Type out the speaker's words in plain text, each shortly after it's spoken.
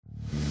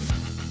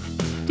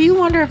Do you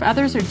wonder if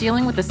others are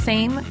dealing with the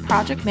same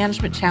project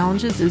management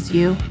challenges as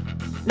you?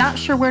 Not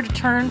sure where to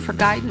turn for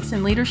guidance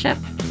and leadership?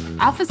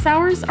 Office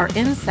hours are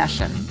in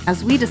session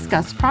as we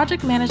discuss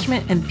project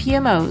management and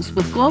PMOs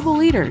with global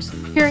leaders,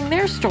 hearing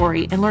their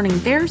story and learning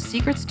their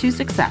secrets to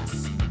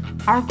success.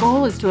 Our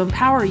goal is to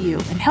empower you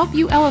and help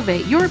you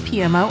elevate your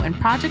PMO and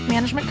project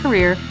management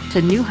career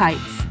to new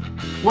heights.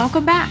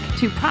 Welcome back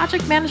to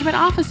Project Management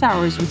Office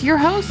Hours with your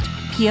host,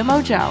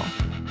 PMO Joe.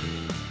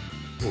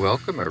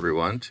 Welcome,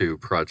 everyone, to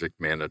Project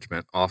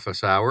Management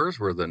Office Hours.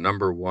 We're the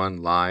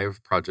 #1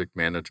 live project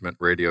management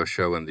radio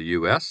show in the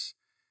U.S.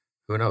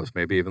 Who knows,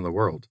 maybe even the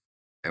world.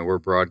 And we're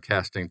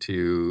broadcasting to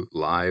you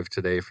live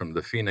today from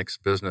the Phoenix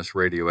Business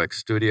RadioX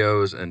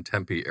studios in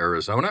Tempe,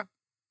 Arizona.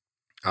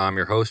 I'm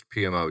your host,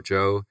 PMO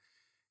Joe,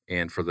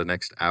 and for the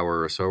next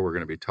hour or so, we're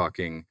going to be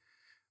talking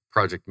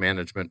project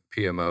management,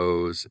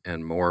 PMOs,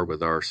 and more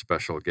with our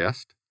special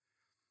guest.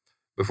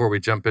 Before we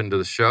jump into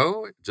the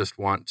show, just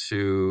want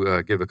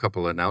to give a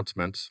couple of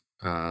announcements.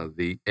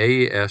 The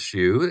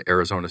ASU,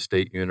 Arizona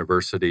State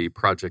University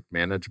Project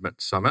Management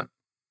Summit,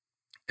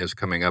 is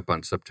coming up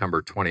on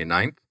September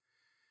 29th.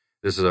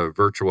 This is a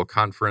virtual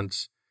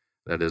conference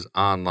that is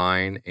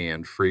online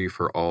and free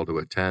for all to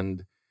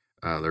attend.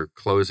 They're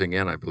closing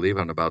in, I believe,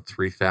 on about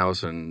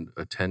 3,000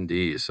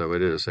 attendees, so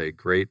it is a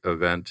great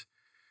event.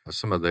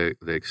 Some of the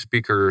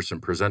speakers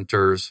and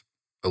presenters,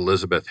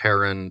 Elizabeth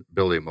Heron,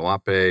 Billy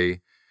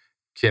Moape,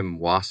 Kim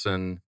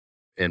Wasson,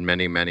 and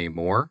many, many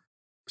more.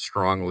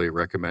 Strongly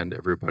recommend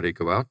everybody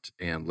go out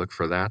and look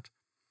for that.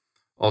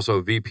 Also,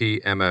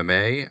 VP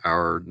MMA,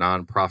 our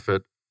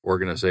nonprofit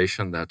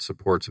organization that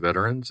supports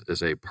veterans,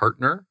 is a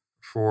partner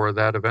for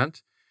that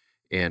event.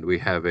 And we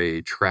have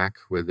a track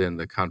within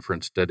the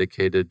conference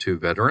dedicated to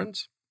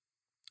veterans.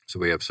 So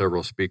we have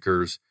several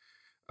speakers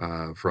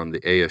from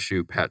the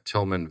ASU Pat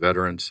Tillman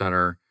Veteran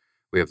Center.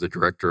 We have the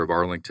director of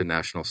Arlington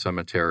National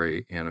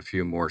Cemetery and a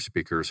few more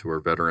speakers who are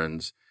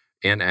veterans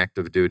and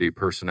active duty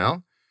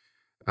personnel.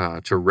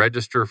 To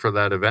register for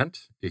that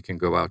event, you can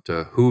go out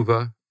to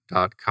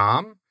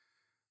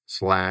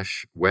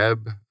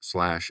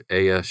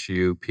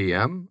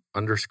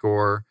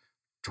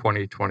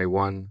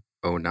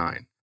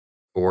whova.com/web/ASUPM_2021-09.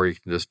 Or you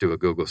can just do a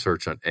Google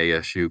search on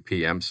ASU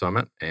PM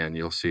Summit and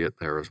you'll see it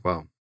there as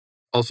well.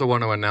 Also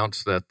want to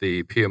announce that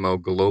the PMO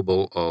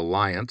Global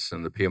Alliance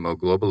and the PMO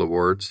Global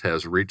Awards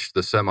has reached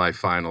the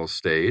semifinal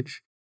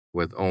stage,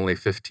 with only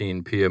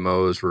 15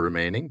 PMOs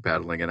remaining,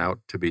 battling it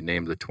out to be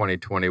named the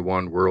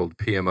 2021 World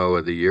PMO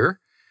of the Year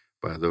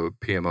by the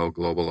PMO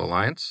Global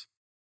Alliance.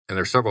 And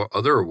there are several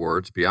other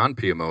awards beyond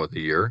PMO of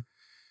the Year: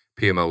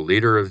 PMO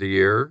Leader of the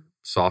Year,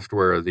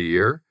 Software of the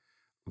Year,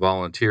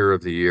 Volunteer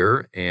of the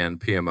Year, and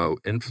PMO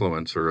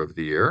Influencer of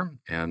the Year.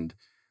 And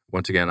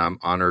once again, I'm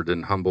honored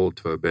and humbled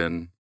to have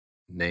been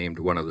named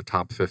one of the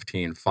top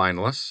 15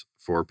 finalists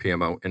for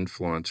PMO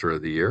Influencer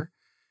of the Year,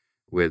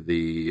 with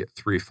the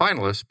 3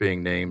 finalists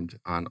being named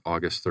on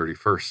August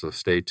 31st. So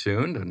stay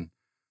tuned, and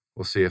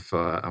we'll see if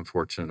I'm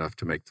fortunate enough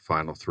to make the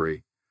final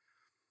 3.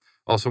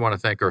 Also want to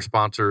thank our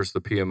sponsors,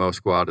 the PMO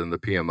Squad and the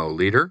PMO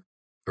Leader.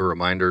 A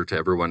reminder to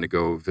everyone to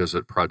go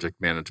visit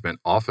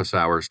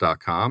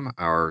projectmanagementofficehours.com,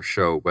 our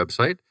show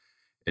website,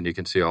 and you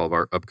can see all of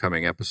our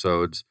upcoming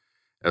episodes,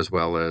 as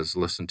well as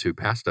listen to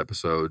past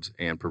episodes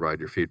and provide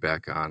your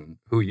feedback on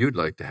who you'd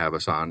like to have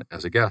us on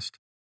as a guest.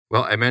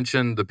 Well, I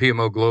mentioned the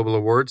PMO Global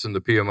Awards and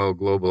the PMO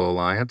Global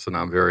Alliance, and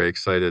I'm very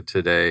excited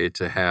today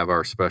to have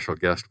our special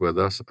guest with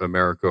us,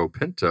 Americo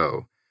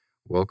Pinto.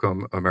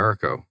 Welcome,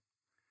 Americo.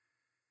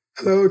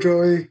 Hello,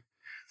 Joey.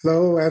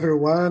 Hello,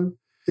 everyone.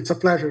 It's a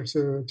pleasure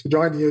to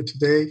join you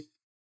today.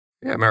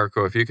 Yeah,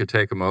 Americo, if you could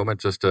take a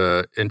moment just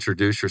to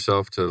introduce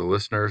yourself to the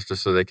listeners,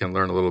 just so they can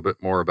learn a little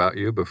bit more about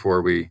you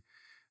before we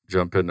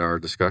jump into our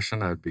discussion,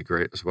 that would be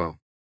great as well.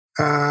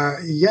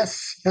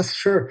 Yes,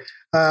 sure.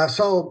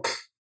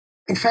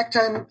 In fact,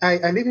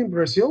 I live in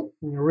Brazil,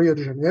 in Rio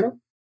de Janeiro,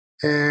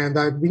 and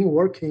I've been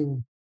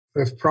working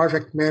with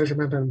project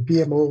management and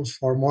PMOs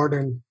for more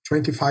than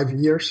 25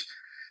 years.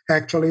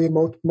 Actually,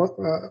 most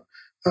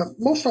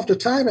of the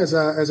time as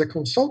a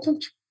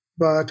consultant,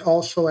 but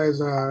also as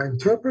an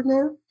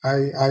entrepreneur.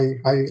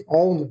 I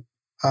own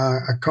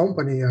a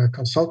company, a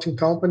consulting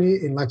company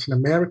in Latin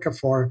America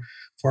for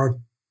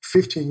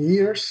 15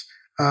 years.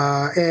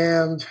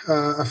 And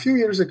a few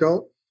years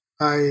ago,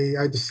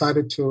 I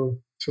decided to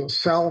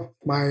sell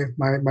my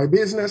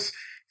business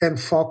and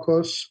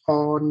focus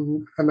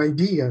on an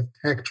idea,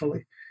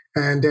 actually.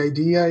 And the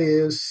idea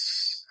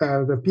is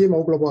the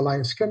PMO Global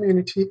Alliance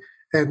community.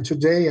 And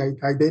today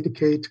I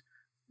dedicate,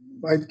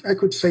 I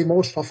could say,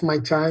 most of my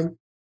time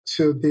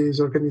to this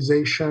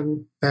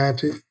organization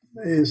that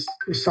is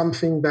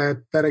something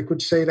that I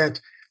could say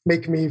that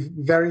make me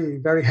very,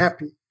 very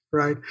happy,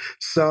 right?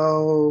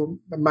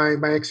 So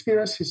my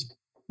experience is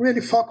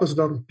really focused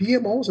on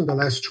PMOs in the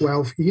last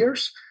 12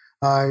 years.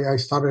 I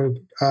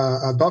started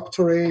a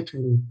doctorate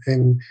on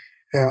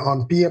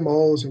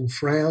PMOs in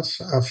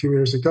France a few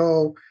years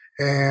ago,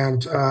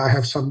 and I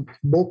have some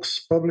books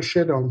published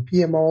on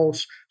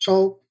PMOs.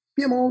 So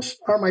PMOs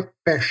are my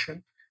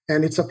passion,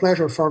 and it's a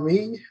pleasure for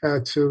me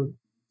to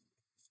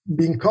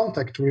be in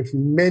contact with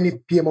many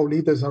PMO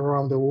leaders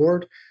around the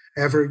world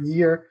every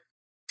year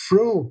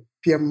through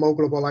PMO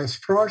Global Alliance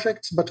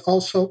projects, but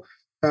also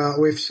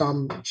with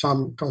some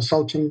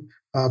consulting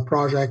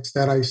projects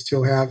that I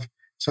still have.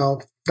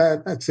 So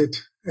that's it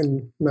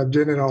in a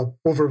general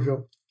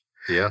overview.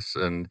 Yes,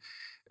 and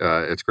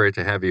it's great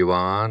to have you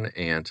on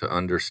and to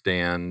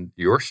understand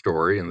your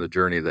story and the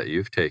journey that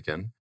you've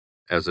taken.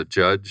 As a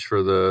judge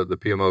for the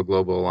PMO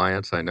Global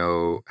Alliance, I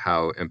know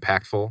how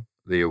impactful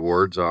the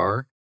awards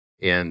are,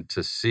 and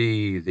to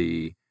see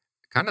the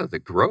kind of the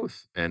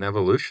growth and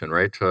evolution,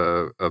 right,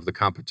 of the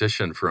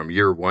competition from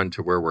year one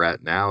to where we're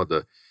at now.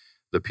 The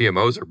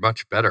PMOs are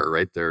much better,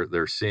 right?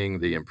 They're seeing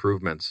the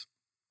improvements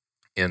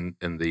in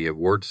the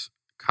awards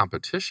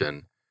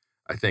competition,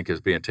 I think,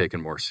 is being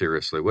taken more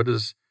seriously.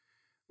 What's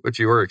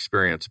your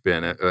experience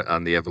been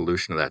on the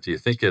evolution of that? Do you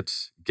think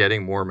it's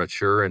getting more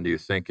mature, and do you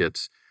think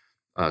it's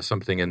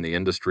something in the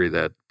industry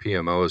that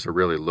PMOs are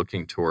really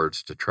looking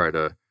towards to try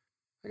to,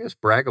 I guess,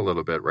 brag a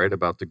little bit, right,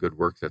 about the good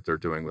work that they're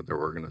doing with their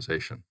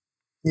organization?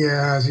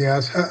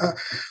 Yes.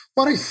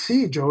 What I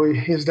see, Joey,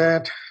 is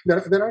that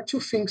there are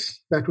two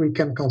things that we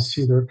can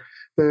consider.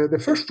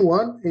 The first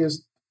one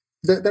is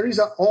that there is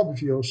an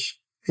obvious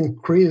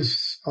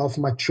increase of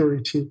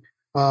maturity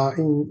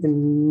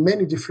in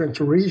many different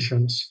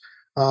regions.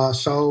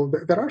 So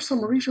there are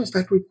some regions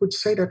that we could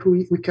say that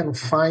we can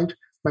find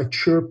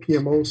mature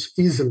PMOs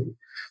easily.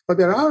 But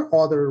there are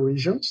other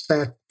regions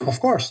that, of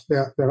course,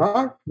 there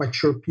are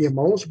mature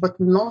PMOs, but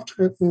not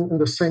in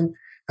the same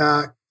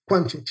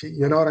quantity.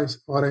 You know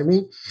what I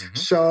mean? Mm-hmm.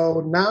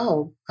 So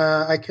now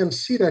I can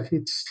see that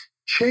it's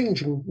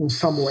changing in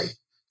some way,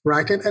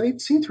 right? And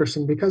it's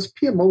interesting because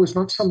PMO is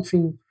not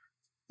something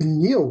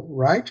new,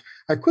 right?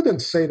 I couldn't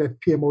say that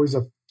PMO is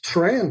a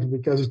trend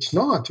because it's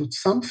not.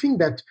 It's something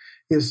that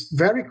is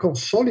very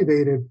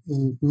consolidated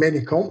in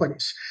many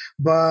companies.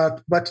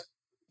 But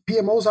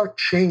PMOs are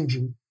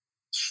changing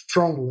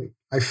strongly,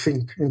 I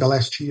think, in the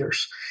last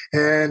years.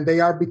 And they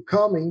are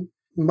becoming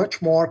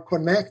much more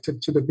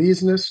connected to the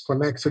business,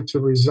 connected to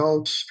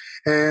results.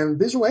 And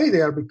this way,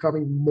 they are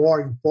becoming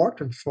more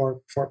important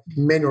for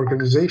many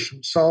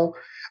organizations. So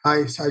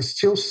I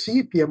still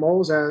see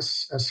PMOs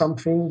as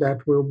something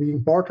that will be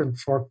important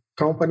for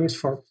companies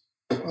for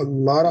a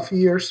lot of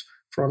years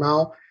from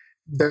now.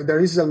 There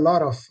is a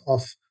lot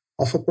of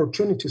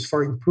opportunities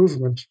for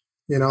improvement,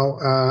 in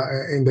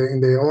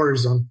the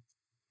horizon.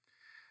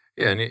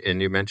 Yeah,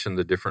 and you mentioned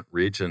the different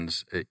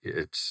regions.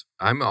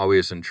 I'm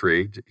always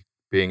intrigued,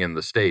 being in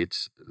the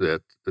States,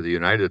 that the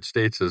United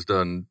States has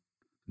done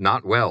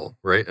not well,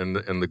 right, in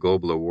the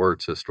global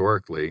awards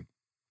historically,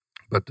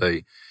 but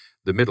the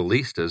Middle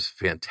East is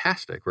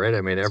fantastic, right?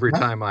 I mean, every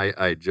time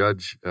I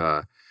judge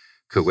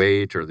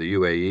Kuwait or the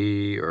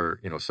UAE or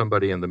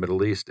somebody in the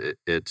Middle East,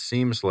 it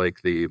seems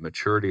like the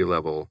maturity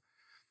level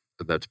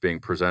that's being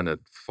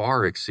presented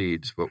far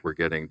exceeds what we're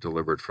getting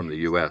delivered from the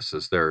U.S.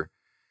 Is there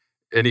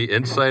any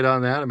insight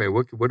on that? I mean,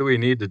 what do we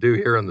need to do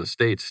here in the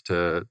States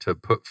to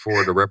put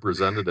forward a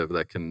representative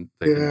that can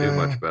do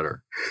much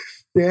better?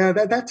 Yeah,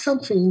 that's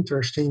something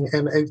interesting,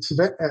 and it's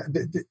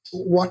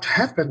what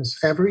happens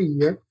every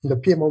year in the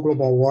PMO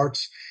Global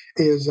Awards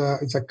is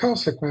a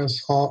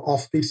consequence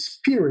of the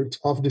spirit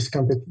of this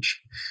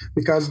competition,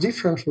 because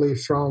differently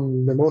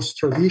from the most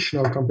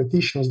traditional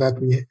competitions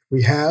that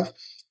we have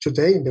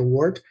today in the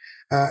world,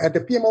 at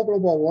the PMO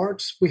Global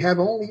Awards we have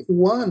only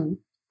one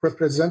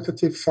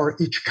representative for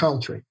each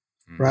country,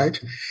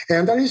 right?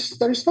 And there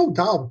is no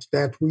doubt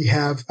that we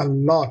have a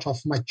lot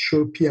of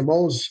mature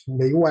PMOs in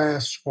the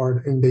US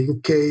or in the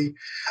UK,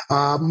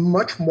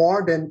 much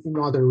more than in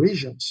other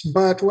regions.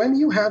 But when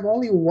you have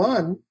only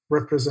one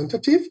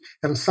representative,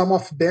 and some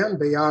of them,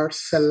 they are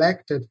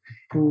selected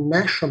in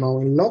national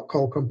and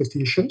local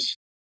competitions,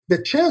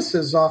 the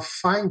chances of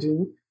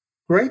finding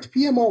great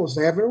PMOs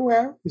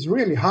everywhere is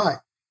really high,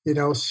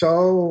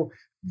 so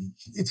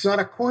it's not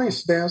a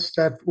coincidence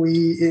that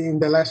we, in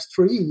the last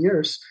 3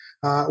 years,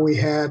 we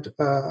had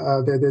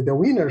the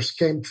winners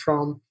came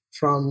from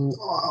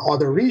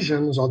other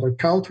regions, other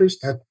countries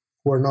that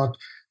were not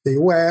the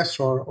US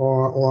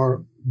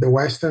or the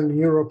Western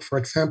Europe, for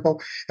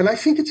example. And I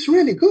think it's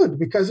really good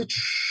because it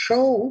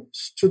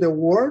shows to the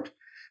world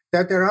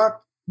that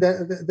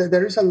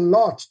there is a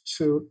lot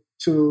to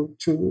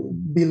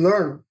be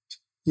learned,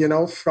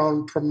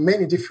 from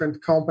many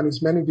different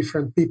companies, many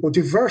different people.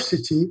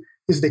 Diversity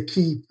is the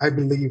key, I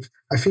believe.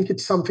 I think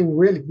it's something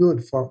really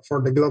good for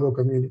the global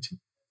community.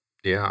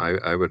 Yeah,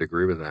 I would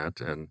agree with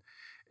that. And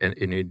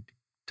you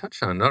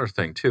touched on another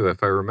thing, too.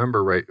 If I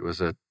remember right, it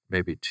was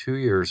maybe 2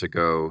 years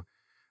ago,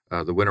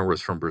 the winner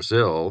was from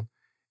Brazil,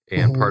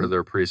 and part of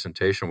their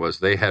presentation was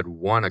they had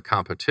won a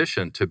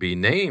competition to be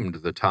named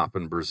the top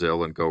in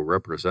Brazil and go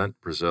represent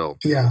Brazil.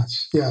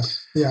 Yes.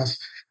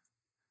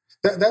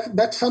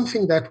 That's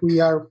something that we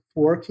are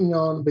working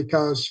on,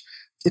 because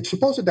it's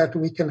supposed that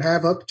we can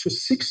have up to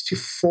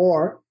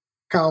 64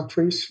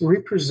 countries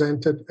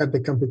represented at the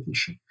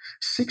competition.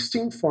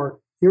 16 for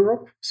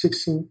Europe,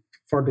 16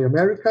 for the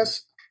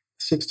Americas,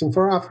 16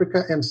 for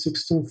Africa, and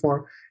 16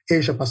 for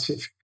Asia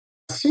Pacific.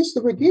 since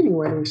the beginning,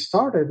 when we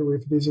started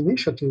with this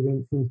initiative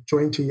in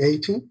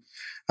 2018,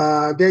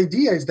 the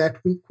idea is that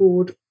we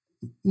could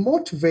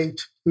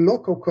motivate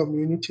local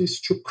communities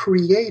to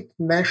create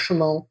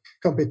national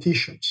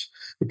competitions,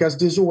 because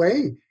this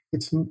way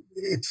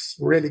it's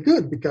really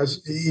good,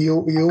 because you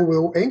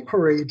will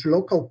encourage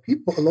local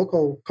people,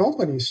 local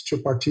companies to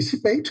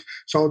participate.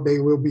 So they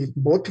will be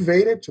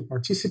motivated to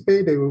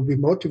participate. They will be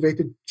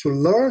motivated to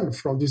learn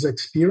from this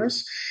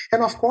experience.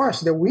 And of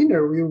course, the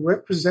winner will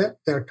represent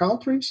their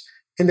countries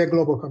in the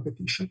global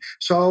competition.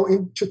 So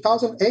in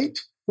 2008,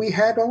 we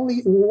had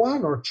only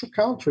 1 or 2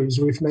 countries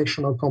with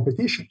national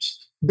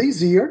competitions.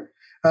 This year,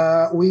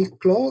 we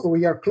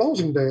are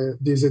closing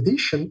this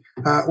edition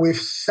with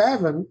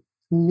 7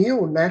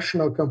 new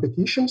national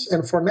competitions.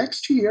 And for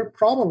next year,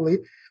 probably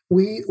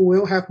we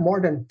will have more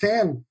than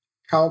 10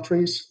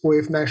 countries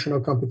with national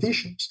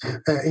competitions.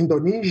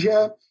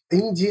 Indonesia,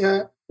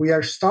 India, we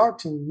are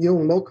starting new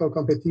local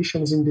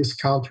competitions in these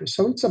countries.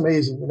 So it's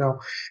amazing,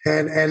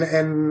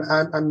 and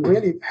I'm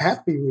really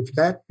happy with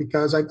that,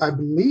 because I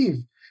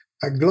believe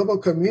a global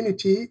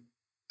community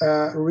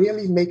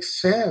really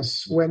makes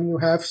sense when you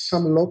have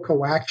some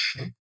local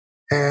action.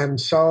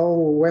 And so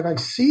when I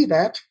see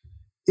that,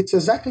 it's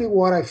exactly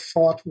what I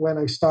thought when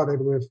I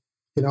started with,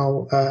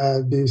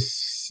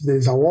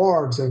 these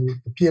awards and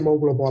the PMO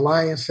Global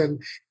Alliance,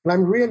 and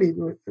I'm really,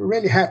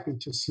 really happy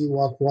to see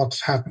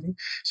what's happening.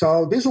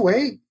 So this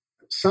way,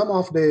 some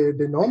of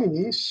the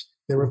nominees,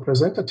 the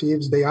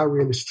representatives, they are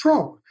really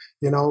strong.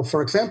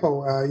 For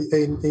example,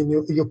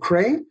 in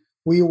Ukraine,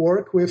 we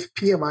work with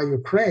PMI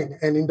Ukraine,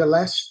 and in the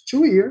last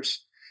 2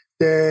 years,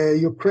 the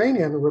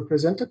Ukrainian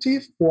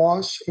representative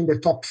was in the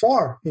top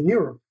 4 in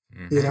Europe.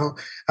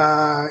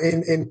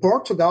 Mm-hmm. In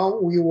Portugal,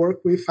 we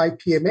work with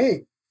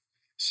IPMA.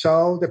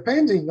 So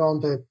depending on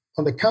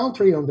the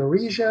country, on the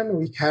region,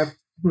 we have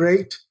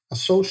great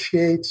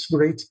associates,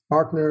 great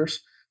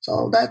partners.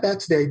 So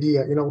that's the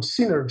idea,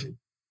 synergy.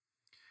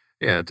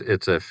 Yeah,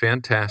 it's a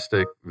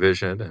fantastic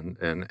vision,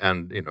 and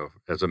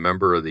as a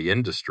member of the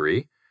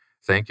industry,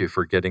 thank you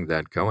for getting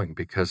that going,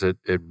 because it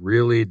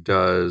really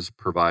does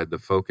provide the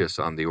focus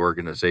on the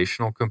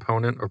organizational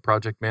component of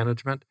project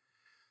management.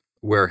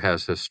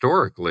 Whereas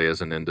historically,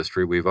 as an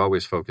industry, we've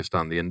always focused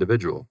on the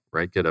individual,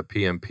 right? Get a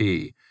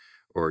PMP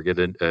or get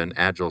an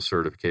Agile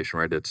certification,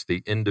 right? It's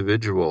the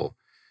individual,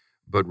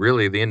 but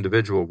really the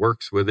individual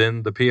works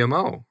within the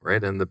PMO,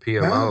 right? And the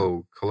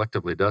PMO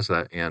collectively does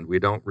that. And we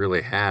don't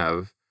really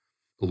have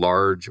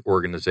large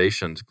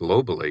organizations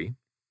globally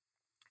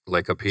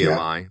like a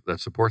PMI that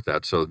support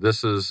that. So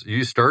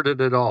you started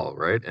it all,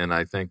 right? And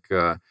I think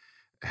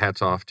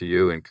hats off to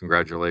you and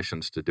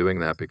congratulations to doing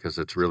that, because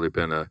it's really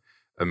been a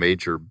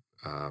major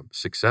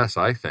success,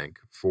 I think,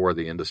 for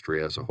the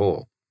industry as a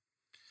whole.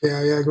 Yeah,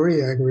 I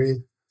agree.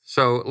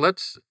 So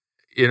let's,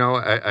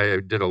 I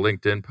did a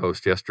LinkedIn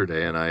post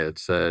yesterday and I had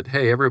said,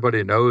 hey,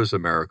 everybody knows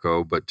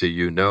Americo, but do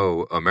you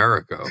know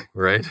Americo,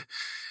 right?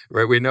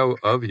 Right. We know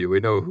of you,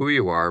 we know who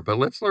you are, but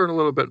let's learn a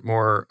little bit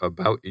more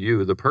about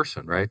you, the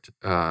person, right?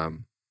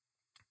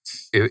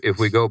 If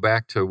we go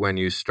back to when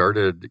you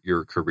started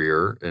your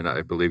career, and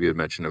I believe you had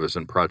mentioned it was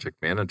in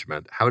project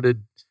management, how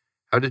did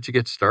you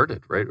get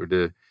started, right? Or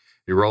did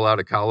you roll out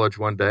of college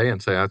one day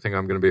and say, I think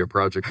I'm going to be a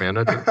project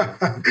manager?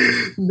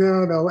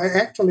 No.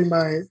 Actually,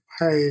 my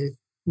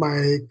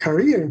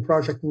career in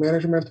project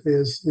management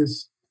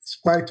is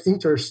quite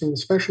interesting,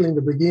 especially in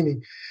the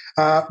beginning.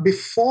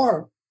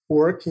 Before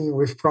working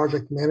with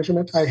project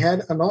management, I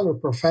had another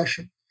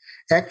profession.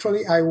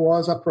 Actually, I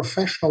was a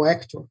professional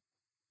actor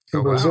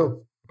in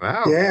Brazil.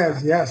 Wow.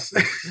 Yes.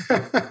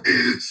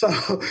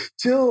 So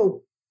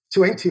till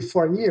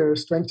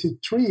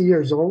 23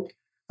 years old,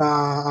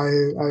 I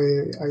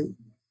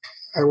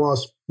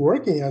was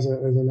working as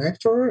an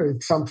actor.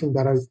 It's something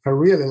that I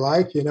really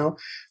like,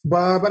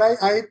 But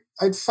I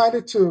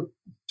decided to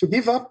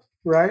give up,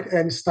 right,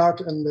 and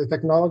start in the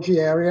technology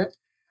area.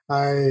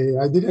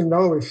 I didn't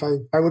know if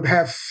I would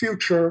have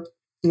future,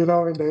 in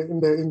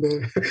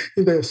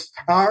the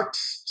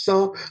arts.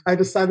 So I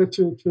decided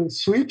to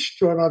switch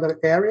to another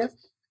area,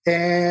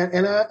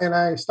 and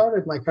I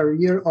started my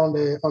career on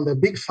the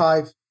big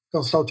 5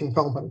 consulting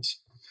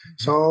companies.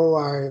 So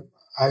I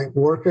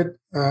worked in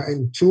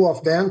 2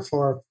 of them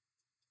for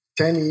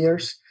 10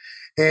 years.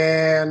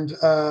 And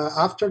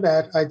after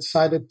that, I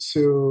decided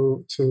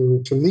to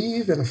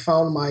leave and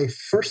found my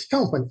first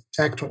company,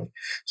 actually.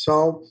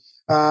 So,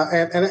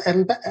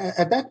 and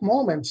at that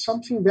moment,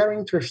 something very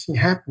interesting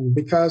happened,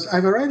 because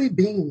I've already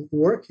been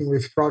working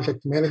with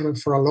project management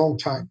for a long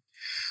time.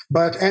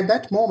 But at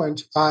that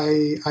moment,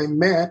 I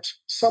met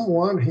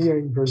someone here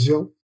in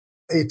Brazil.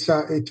 It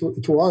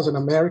was an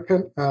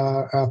American,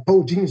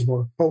 Paul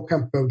Dinsmore. Paul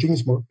Campbell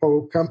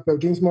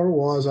Dinsmore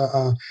was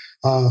a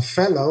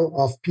fellow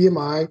of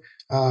PMI,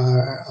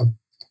 a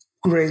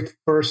great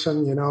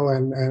person,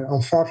 and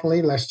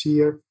unfortunately last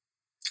year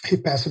he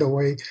passed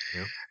away.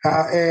 Yep.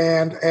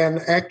 And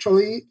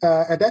actually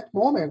at that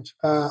moment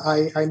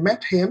I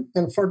met him,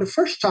 and for the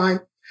first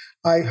time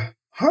I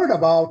heard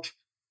about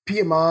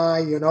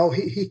PMI.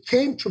 He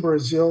came to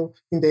Brazil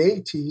in the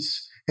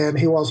 80s. and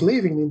he was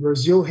living in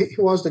Brazil.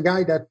 He was the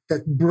guy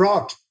that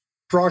brought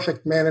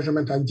project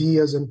management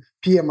ideas and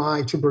PMI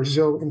to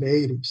Brazil in the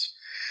 80s.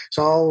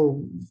 So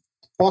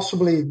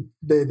possibly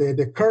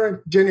the current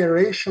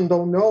generation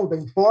don't know the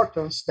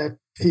importance that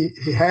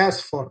he has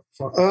for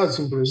us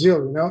in Brazil.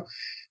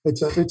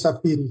 It's a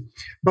pity.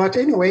 But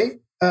anyway,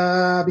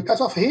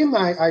 because of him,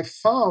 I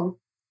found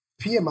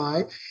PMI,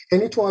 and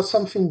it was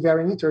something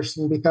very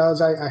interesting because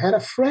I had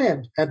a friend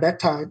at that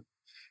time,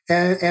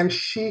 and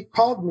she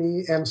called me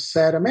and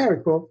said,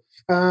 Americo,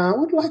 I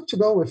would like to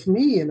go with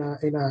me in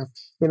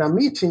a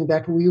meeting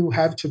that we will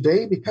have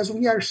today because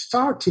we are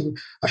starting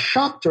a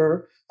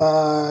chapter.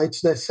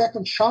 It's the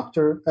second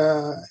chapter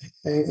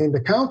in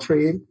the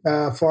country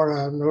for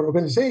an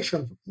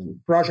organization,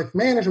 project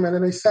management.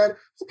 And I said,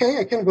 okay,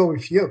 I can go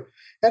with you.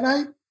 And I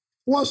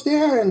was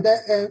there,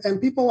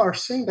 and people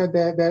are saying that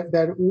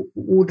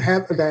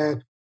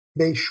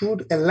they should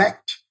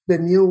elect the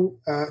new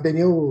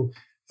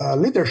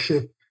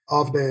leadership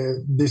of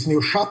this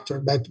new chapter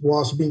that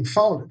was being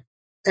founded.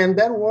 And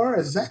there were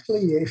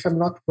exactly, if I'm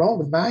not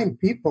wrong, 9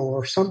 people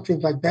or something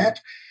like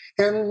that.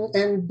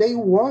 And they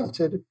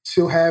wanted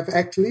to have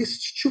at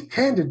least 2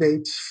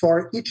 candidates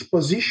for each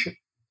position.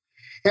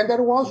 And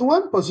there was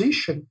one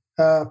position,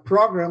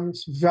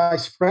 programs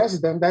vice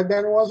president, that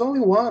there was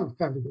only one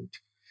candidate.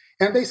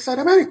 And they said,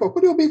 Americo,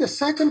 could you be the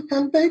second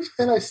candidate?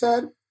 And I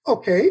said,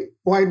 okay,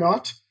 why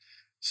not?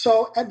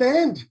 So at the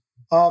end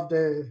of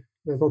the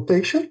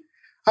votation,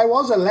 I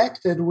was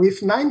elected with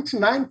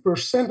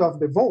 99% of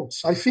the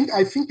votes. I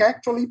think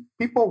actually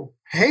people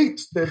hate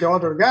the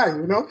other guy,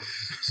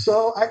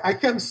 So I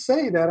can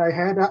say that I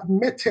had a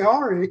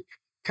meteoric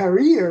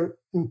career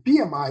in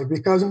PMI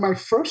because in my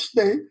first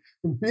day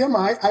in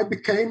PMI, I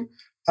became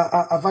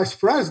a vice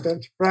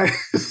president, right?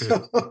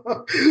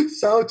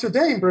 So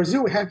today in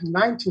Brazil, we have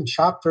 19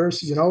 chapters.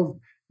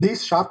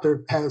 This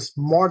chapter has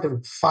more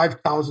than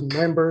 5,000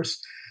 members,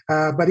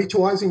 but it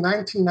was in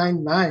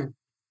 1999.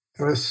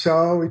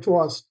 So it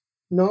was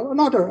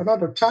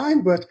another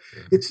time, but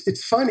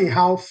it's funny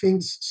how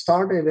things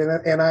started.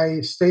 And I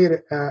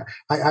stayed.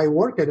 I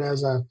worked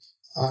as an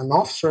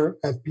officer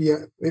at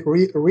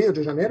Rio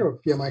de Janeiro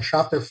PMI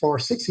chapter for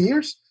 6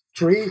 years,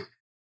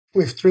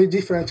 with 3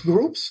 different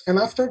groups, and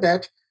after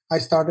that I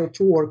started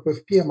to work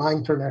with PMI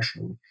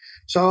internationally.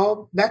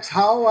 So that's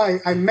how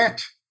I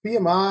met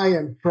PMI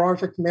and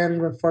project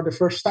management for the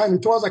first time.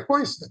 It was a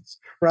coincidence,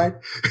 right?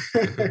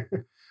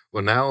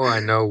 Well, now I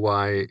know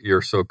why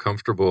you're so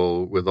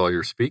comfortable with all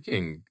your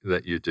speaking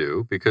that you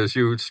do, because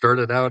you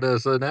started out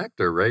as an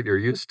actor, right? You're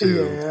used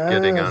to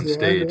getting on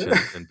stage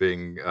and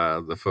being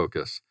the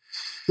focus.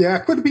 Yeah, I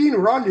could be in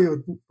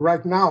Hollywood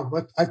right now,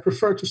 but I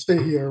prefer to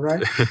stay here,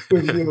 right,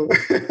 with you.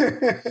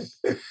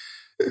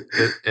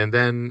 And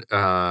then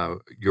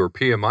your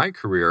PMI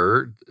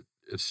career,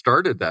 it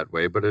started that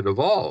way, but it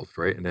evolved,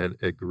 right? And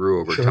it grew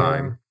over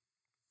time.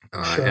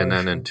 And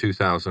then in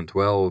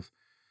 2012,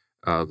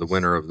 the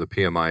winner of the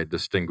PMI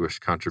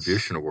Distinguished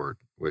Contribution Award,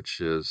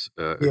 which is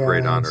a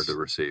great honor to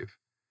receive.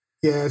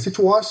 Yes, it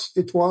was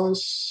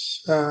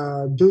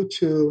due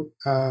to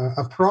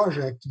a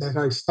project that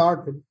I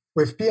started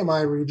with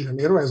PMI Rio de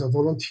Janeiro as a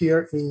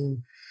volunteer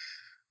in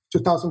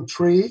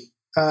 2003.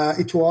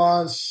 It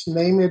was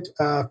named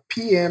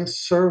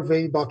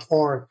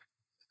pmsurvey.org.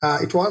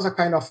 It was a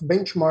kind of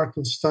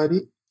benchmarking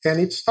study, and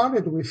it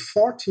started with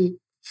 40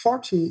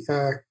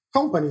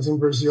 companies in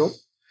Brazil.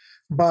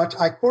 But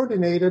I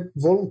coordinated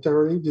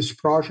voluntarily this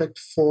project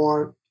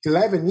for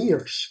 11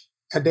 years.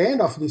 At the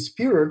end of this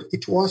period,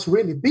 it was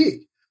really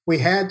big. We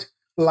had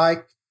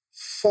like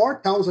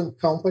 4,000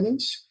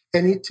 companies,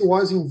 and it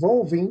was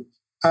involving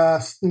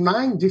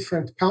 9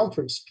 different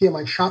countries,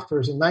 PMI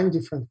chapters in 9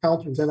 different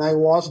countries, and I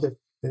was the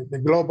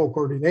global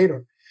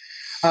coordinator.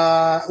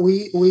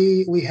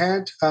 We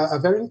had a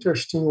very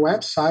interesting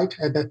website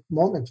at that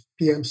moment,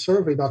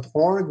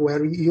 pmsurvey.org,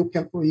 where you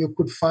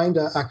could find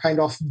a kind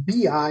of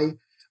BI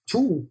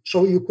tool,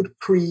 so you could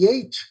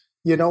create,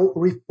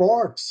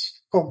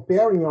 reports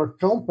comparing your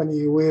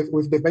company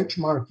with the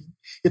benchmarking.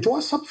 It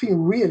was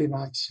something really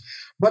nice,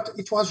 but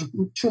it was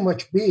too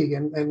much big,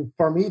 and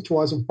for me it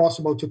was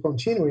impossible to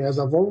continue as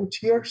a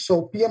volunteer.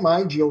 So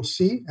PMI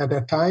GOC at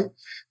that time,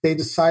 they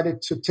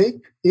decided to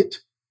take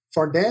it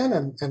for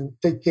them and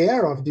take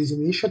care of this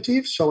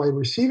initiative. So I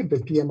received the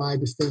PMI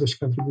Distinguished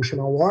Contribution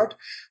Award.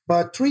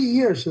 But 3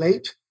 years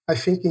late, I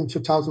think in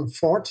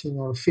 2014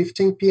 or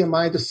 15,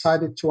 PMI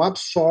decided to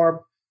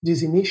absorb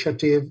this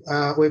initiative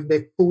with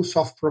the Pulse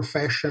of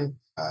Profession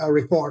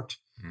report.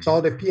 Mm-hmm.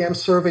 So the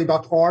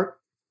pmsurvey.org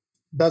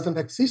doesn't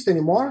exist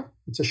anymore.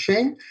 It's a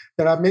shame.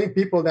 There are many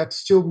people that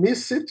still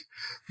miss it,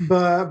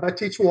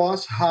 but it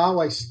was how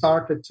I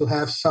started to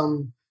have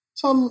some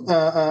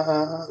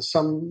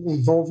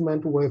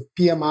involvement with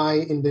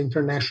PMI in the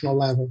international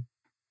level.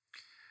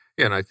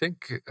 Yeah, and I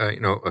think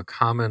a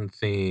common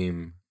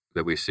theme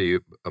that we see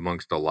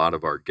amongst a lot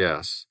of our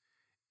guests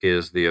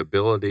is the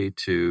ability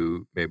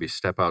to maybe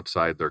step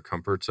outside their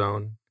comfort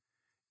zone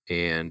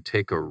and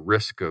take a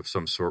risk of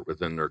some sort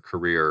within their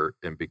career.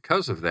 And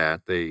because of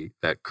that,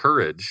 that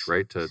courage,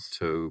 right,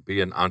 to be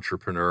an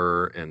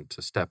entrepreneur and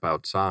to step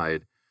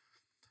outside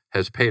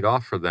has paid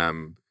off for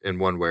them in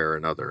one way or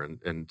another.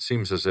 And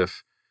seems as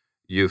if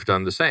you've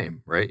done the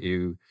same, right?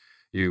 You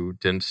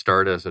didn't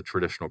start as a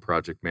traditional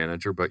project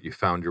manager, but you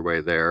found your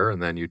way there,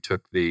 and then you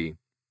took the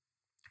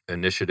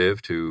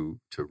initiative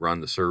to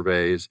run the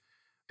surveys,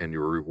 and you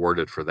were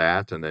rewarded for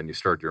that. And then you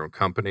started your own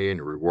company, and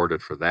you're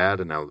rewarded for that.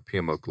 And now the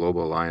PMO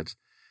Global Alliance.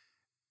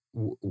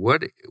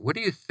 What do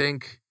you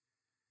think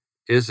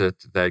is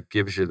it that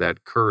gives you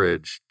that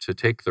courage to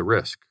take the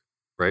risk,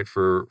 right?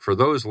 For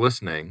those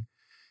listening,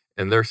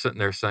 and they're sitting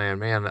there saying,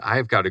 "Man,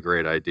 I've got a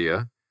great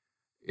idea."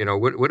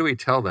 What do we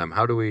tell them?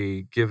 How do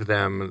we give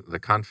them the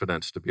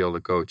confidence to be able to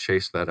go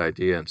chase that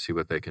idea and see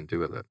what they can do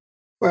with it?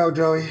 Well,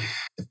 Joey,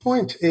 the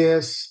point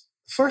is,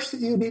 first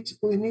you need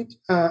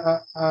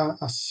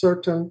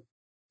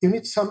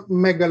some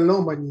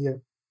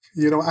megalomania.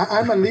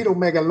 I'm a little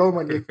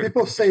megalomaniac.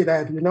 People say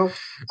that.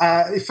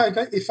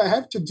 If I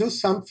have to do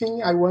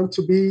something, I want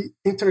to be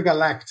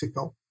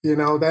intergalactical.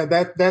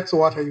 That's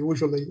what I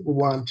usually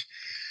want.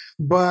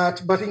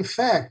 But in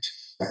fact,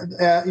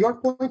 your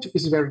point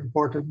is very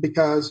important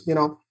because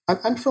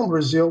I'm from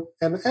Brazil,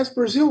 and as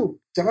Brazil,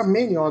 there are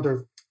many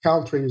other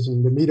countries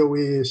in the Middle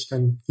East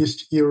and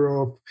East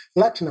Europe,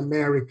 Latin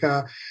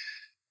America.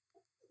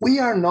 We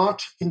are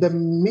not in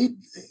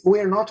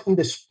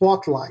the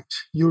spotlight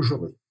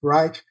usually,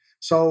 right?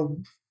 So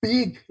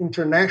big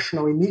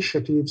international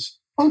initiatives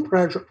on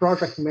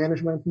project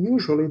management,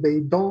 usually they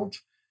don't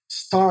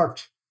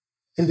start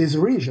in these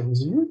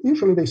regions.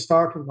 Usually they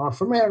start in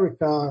North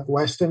America,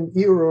 Western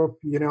Europe,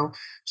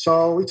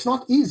 So it's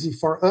not easy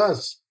for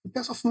us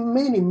because of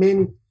many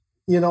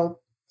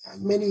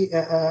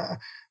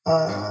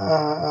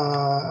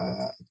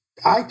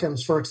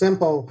items. For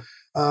example,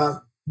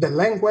 the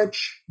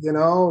language,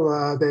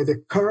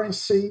 the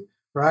currency,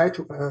 right?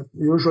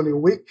 Usually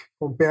weak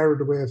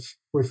compared with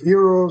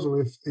euros,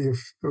 with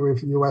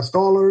US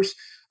dollars.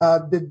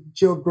 The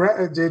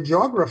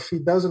geography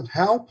doesn't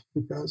help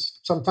because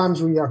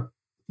sometimes we are,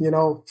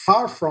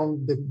 far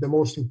from the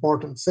most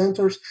important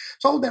centers.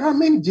 So there are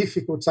many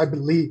difficulties, I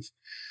believe.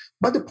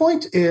 But the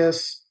point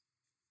is,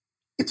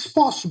 it's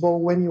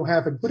possible when you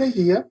have a good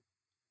idea,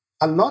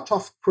 a lot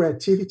of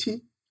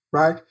creativity,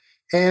 right?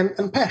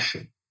 And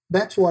passion.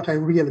 That's what I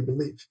really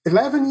believe.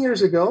 11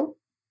 years ago,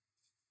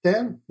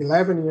 to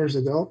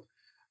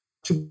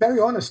be very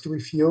honest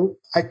with you,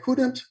 I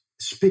couldn't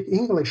speak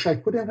English. I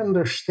couldn't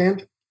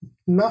understand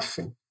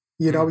nothing.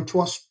 It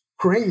was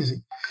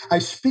crazy. I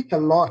speak a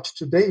lot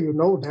today,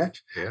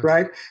 that, yeah.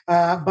 Right?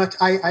 But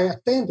I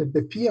attended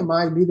the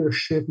PMI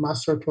Leadership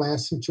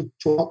Masterclass in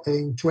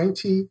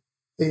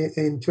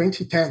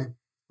 2010,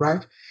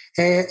 right?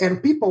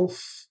 And people,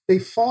 they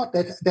thought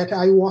that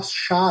I was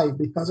shy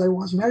because I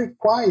was very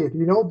quiet,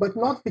 but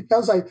not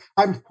because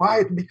I'm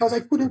quiet, because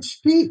I couldn't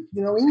speak.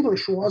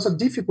 English was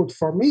difficult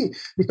for me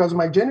because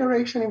my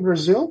generation in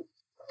Brazil,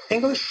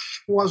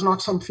 English was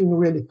not something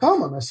really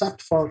common,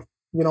 except for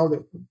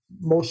the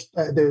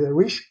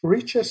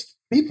richest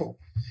people.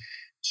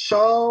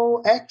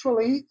 So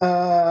actually,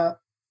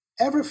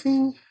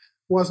 everything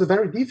was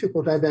very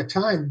difficult at that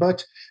time.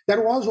 But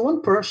there was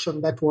one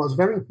person that was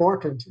very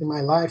important in my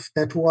life.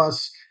 That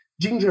was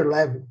Ginger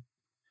Levin.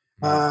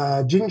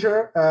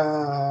 Ginger,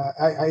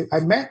 I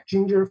met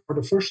Ginger for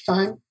the first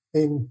time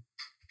in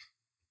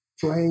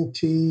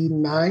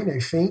 29, I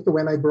think,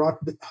 when I brought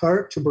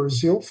her to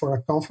Brazil for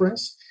a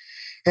conference.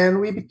 And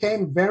we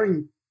became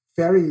very,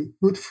 very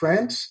good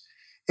friends.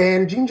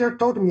 And Ginger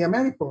told me,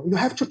 Americo, you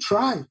have to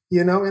try,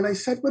 And I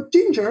said, but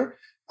Ginger,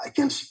 I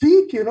can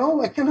speak,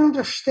 I can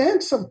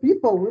understand some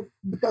people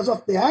because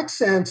of the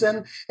accents.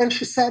 And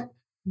she said,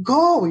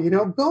 go,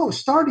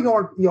 start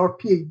your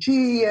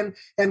PhD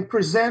and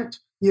present,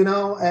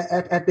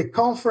 at the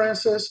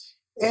conferences.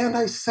 And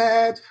I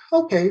said,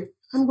 okay,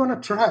 I'm going to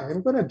try.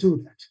 I'm going to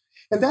do that.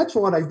 And that's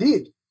what I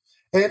did.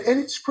 And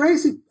it's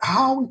crazy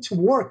how it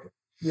worked,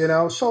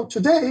 So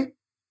today,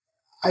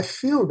 I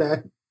feel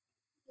that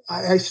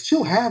I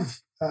still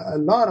have a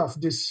lot of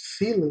this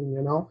feeling,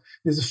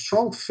 this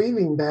strong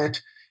feeling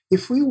that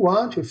if we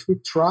want, if we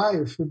try,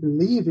 if we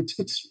believe,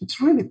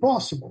 it's really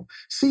possible.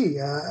 See,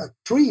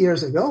 4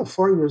 years ago,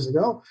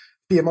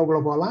 PMO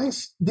Global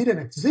Alliance didn't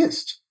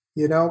exist,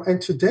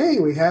 and today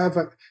we have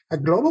a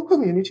global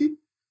community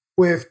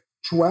with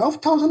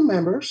 12,000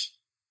 members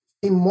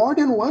in more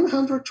than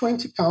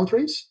 120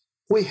 countries.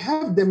 We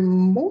have the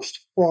most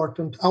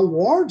important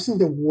awards in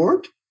the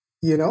world,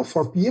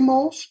 for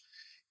PMOs,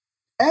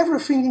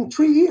 everything in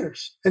 3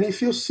 years. And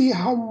if you see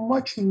how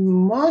much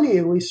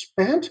money we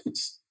spent,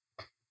 it's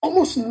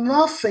almost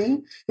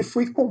nothing if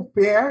we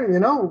compare,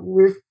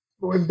 with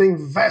the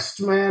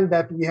investment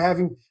that we have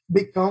in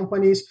big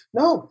companies.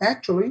 No,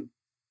 actually,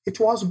 it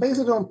was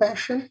based on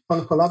passion,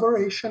 on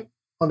collaboration,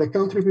 on the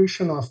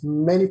contribution of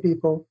many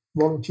people,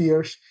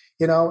 volunteers,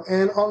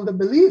 and on the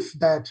belief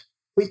that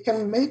we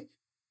can make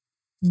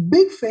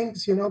big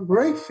things,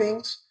 great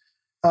things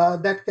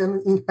that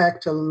can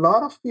impact a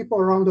lot of people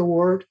around the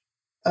world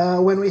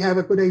when we have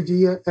a good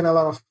idea and a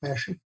lot of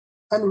passion.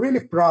 I'm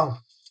really proud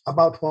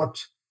about what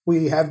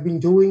we have been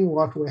doing,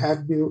 what we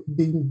have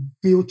been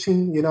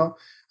building.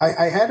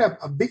 I had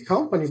a big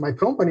company. My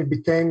company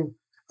became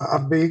a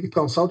big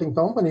consulting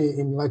company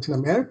in Latin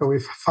America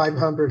with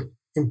 500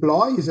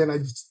 employees, and I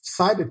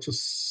decided to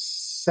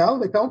sell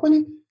the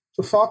company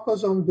to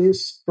focus on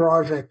this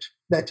project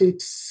that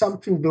it's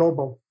something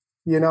global,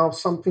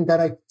 something that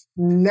I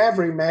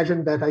never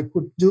imagined that I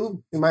could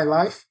do in my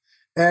life.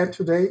 And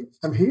today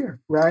I'm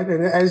here, right?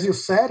 And as you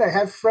said, I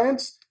have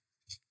friends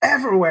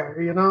everywhere,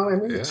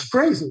 and it's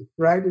crazy,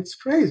 right? It's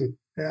crazy.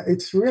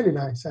 It's really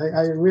nice.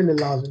 I really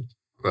love it.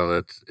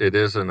 Well, it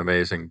is an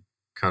amazing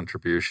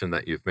contribution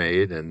that you've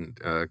made, and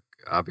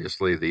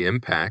obviously the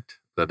impact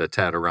that it's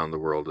had around the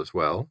world as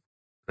well.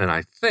 And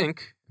I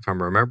think, if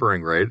I'm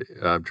remembering right,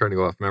 I'm trying to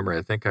go off memory,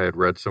 I think I had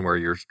read somewhere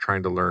you're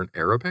trying to learn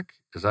Arabic.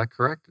 Is that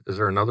correct? Is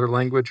there another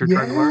language you're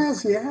trying to learn?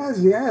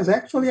 Yes.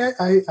 Actually,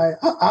 I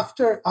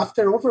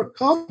after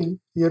overcoming,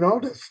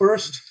 the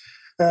first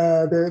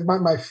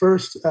my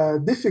first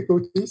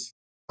difficulties.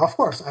 Of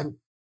course, I'm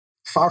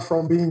far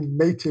from being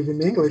native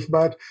in English,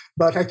 but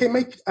I can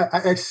make.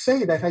 I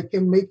say that I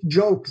can make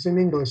jokes in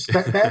English.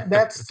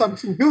 That's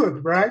something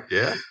good, right?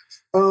 Yeah.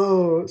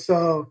 Oh,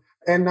 so.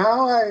 And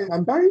now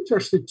I'm very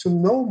interested to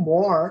know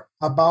more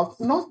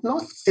about not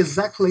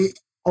exactly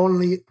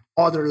only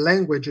other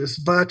languages,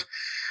 but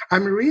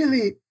I'm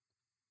really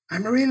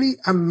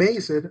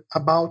amazed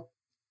about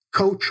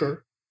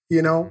culture,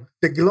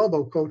 the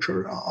global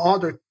culture,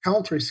 other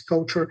countries'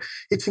 culture.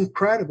 It's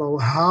incredible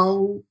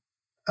how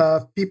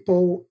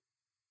people,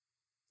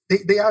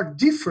 they are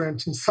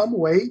different in some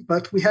way,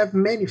 but we have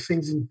many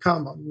things in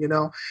common,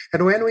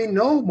 And when we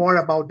know more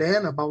about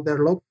them, about their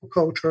local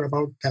culture,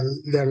 about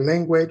their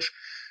language,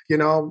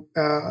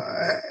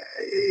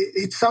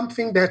 it's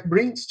something that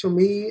brings to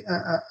me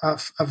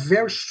a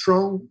very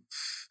strong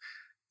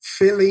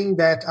feeling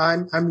that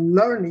I'm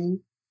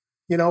learning,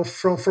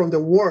 from the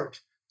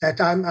world,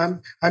 that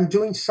I'm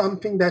doing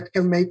something that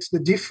can make the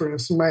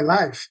difference in my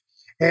life.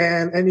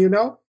 And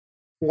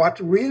what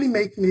really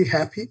makes me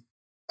happy,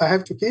 I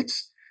have 2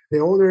 kids. The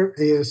older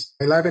is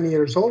 11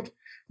 years old.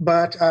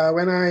 But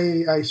when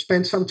I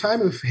spend some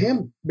time with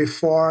him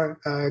before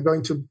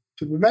going to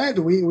bed,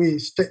 we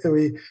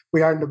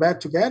are in the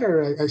bed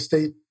together. I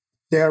stay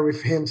there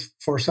with him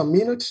for some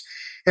minutes,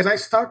 and I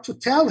start to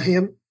tell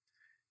him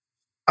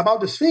about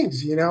these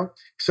things,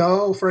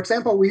 So, for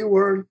example, we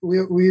were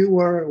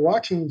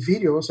watching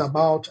videos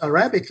about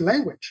Arabic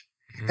language,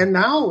 and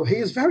now he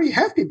is very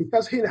happy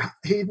because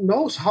he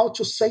knows how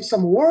to say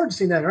some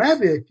words in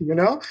Arabic,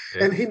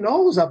 and he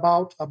knows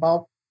about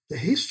the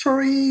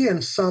history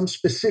and some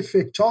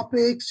specific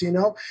topics,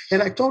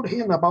 And I told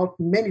him about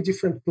many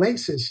different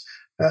places,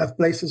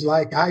 places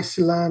like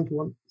Iceland,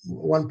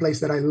 one place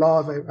that I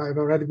love. I've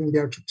already been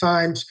there 2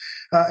 times,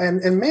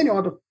 and many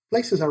other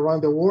places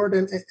around the world,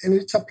 and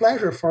it's a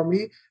pleasure for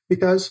me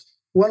because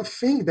one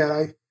thing that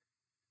I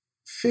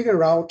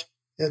figure out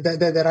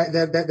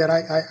that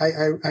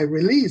I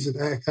released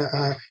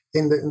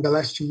in the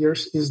last 2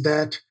 years is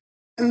that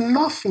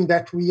nothing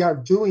that we are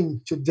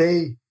doing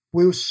today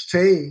will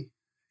stay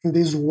in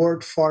this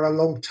world for a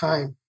long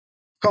time.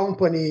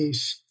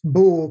 Companies,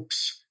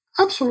 books,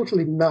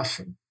 absolutely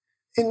nothing.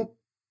 In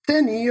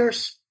 10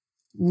 years,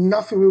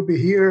 nothing will be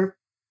here.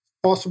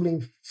 Possibly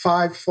in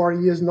 4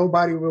 years,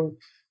 nobody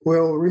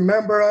will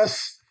remember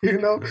us,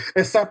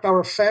 except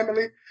our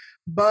family.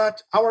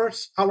 But our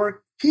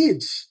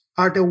kids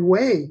are the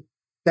way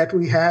that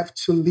we have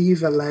to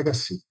leave a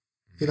legacy,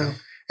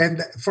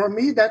 And for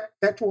me,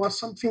 that was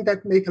something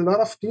that made a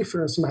lot of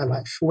difference in my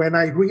life when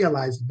I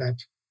realized that,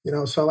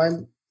 So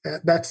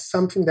that's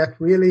something that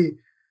really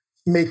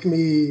made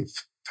me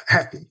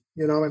happy,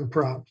 and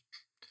proud.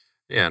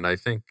 Yeah, and I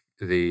think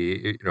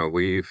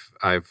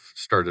I've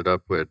started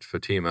up with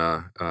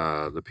Fatima,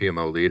 the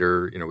PMO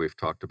leader. We've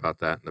talked about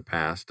that in the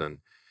past, and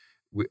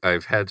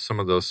I've had some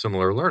of those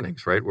similar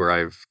learnings, right? Where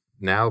I've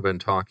now been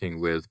talking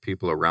with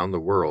people around the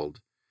world,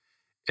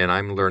 and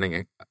I'm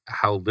learning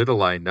how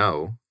little I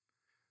know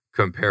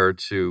compared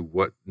to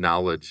what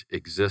knowledge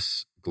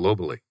exists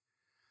globally.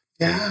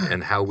 Yeah,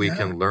 and how we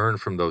can learn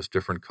from those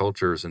different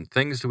cultures and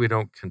things that we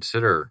don't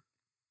consider.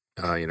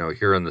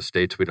 Here in the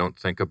States, we don't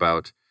think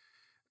about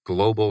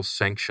global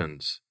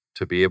sanctions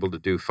to be able to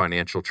do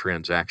financial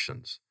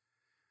transactions.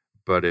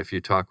 But if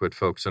you talk with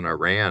folks in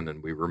Iran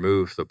and we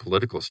remove the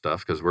political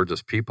stuff because we're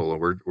just people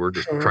and we're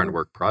just trying to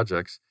work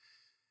projects,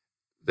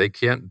 they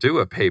can't do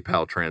a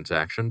PayPal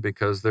transaction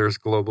because there's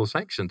global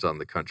sanctions on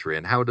the country.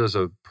 And how does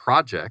a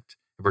project,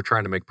 if we're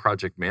trying to make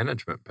project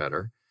management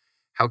better,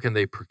 how can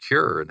they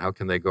procure and how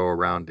can they go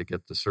around to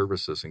get the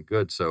services and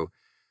goods? So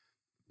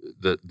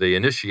the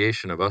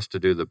initiation of us to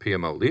do the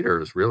PMO leader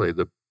is really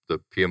the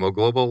PMO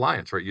Global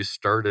Alliance, right? You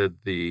started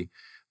the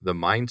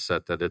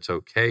mindset that it's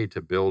okay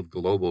to build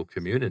global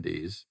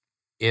communities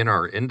in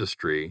our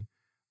industry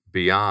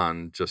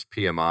beyond just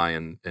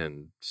PMI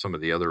and some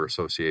of the other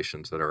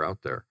associations that are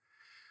out there.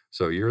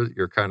 So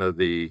you're kind of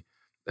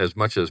as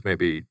much as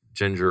maybe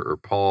Ginger or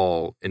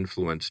Paul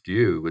influenced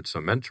you with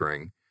some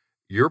mentoring,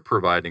 you're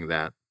providing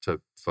that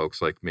to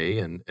folks like me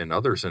and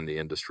others in the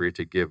industry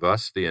to give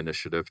us the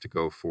initiative to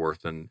go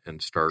forth and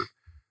start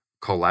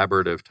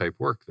collaborative type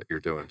work that you're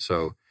doing.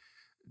 So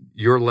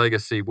your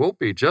legacy won't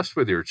be just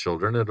with your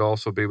children; it'll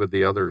also be with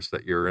the others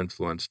that you're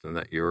influenced and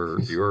that you're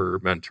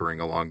mentoring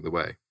along the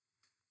way.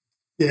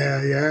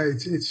 Yeah,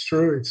 it's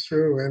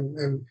true,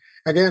 and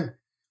again,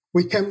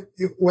 we can,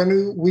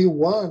 when we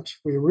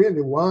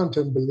really want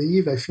and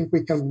believe. I think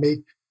we can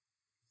make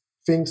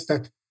things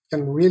that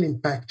can really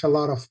impact a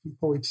lot of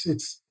people.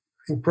 It's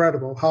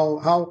incredible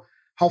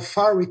how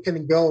far we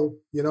can go.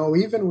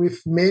 Even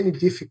with many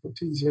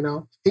difficulties.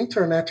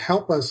 Internet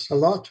help us a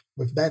lot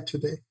with that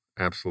today.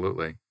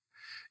 Absolutely.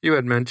 You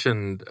had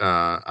mentioned,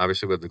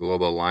 obviously, with the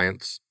Global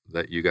Alliance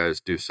that you guys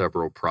do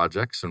several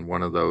projects, and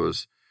one of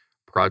those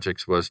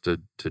projects was to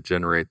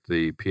generate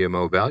the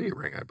PMO value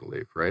ring, I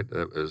believe, right?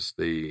 That was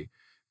the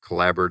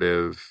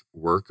collaborative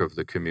work of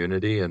the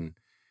community. And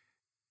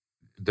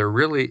there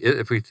really,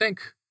 if we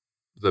think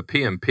the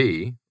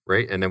PMP,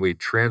 right, and then we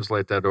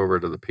translate that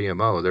over to the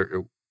PMO,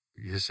 there,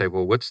 you say,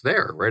 well, what's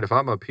there, right? If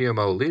I'm a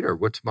PMO leader,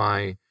 what's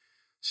my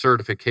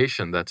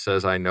certification that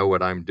says I know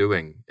what I'm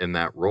doing in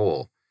that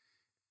role?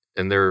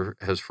 And there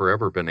has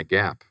forever been a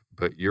gap,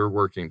 but you're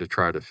working to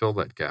try to fill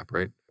that gap,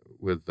 right?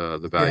 With the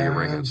value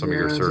ring and some of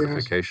your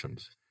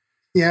certifications.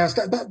 Yes,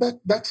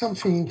 that's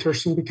something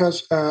interesting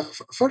because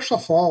first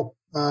of all,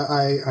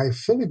 I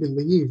fully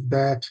believe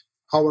that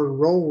our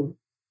role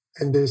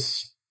in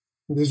this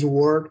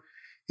world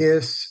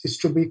is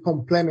to be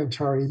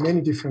complementary in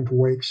many different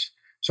ways.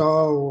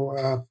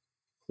 So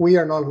we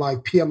are not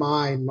like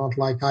PMI, not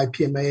like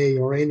IPMA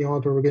or any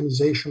other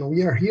organization.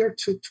 We are here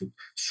to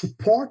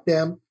support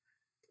them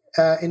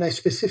in a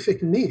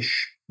specific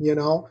niche,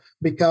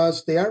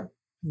 because they are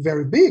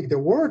very big. The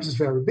world is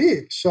very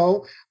big.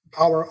 So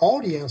our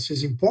audience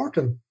is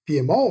important,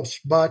 PMOs,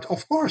 but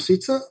of course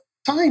it's a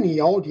tiny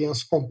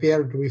audience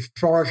compared with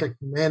project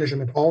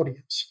management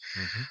audience.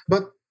 Mm-hmm.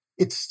 But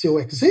it still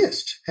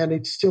exists, and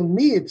it still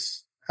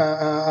needs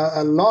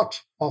a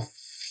lot of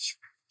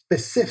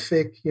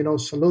specific,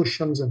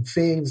 solutions and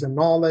things and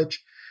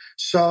knowledge.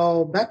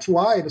 So that's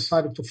why I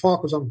decided to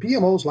focus on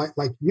PMOs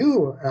like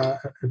you,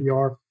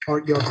 your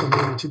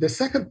community. The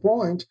second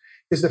point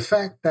is the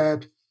fact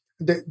that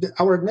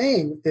our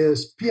name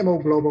is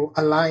PMO Global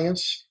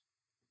Alliance,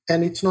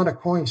 and it's not a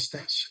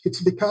coincidence.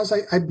 It's because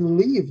I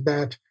believe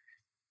that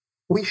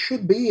we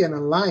should be an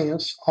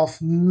alliance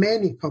of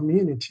many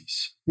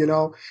communities.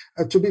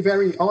 To be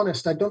very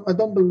honest, I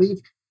don't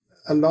believe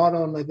a lot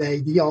on the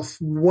idea of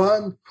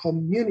one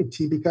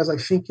community, because I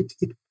think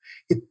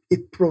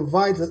it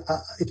provides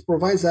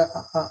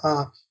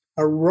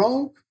a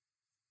wrong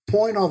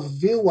point of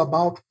view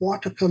about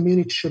what a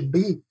community should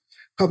be.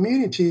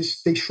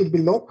 Communities, they should be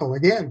local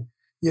again,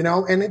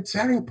 and it's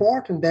very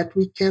important that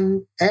we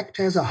can act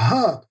as a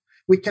hub.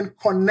 We can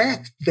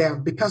connect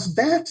them, because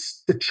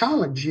that's the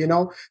challenge.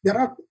 There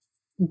are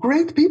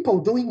great people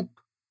doing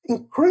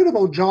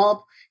incredible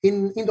job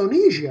in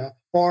Indonesia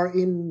or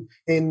in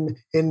the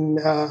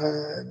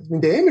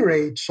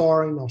Emirates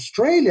or in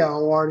Australia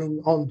or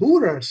in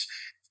Honduras,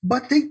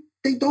 but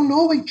they don't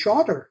know each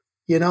other.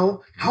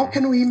 How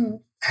can we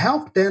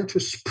help them to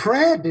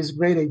spread these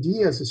great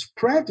ideas,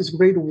 spread this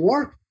great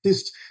work,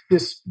 this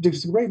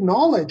great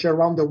knowledge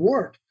around the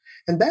world?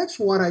 And that's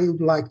what I would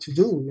like to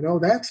do.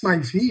 That's my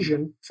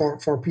vision for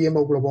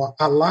PMO Global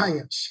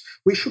Alliance.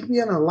 We should be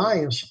an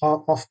alliance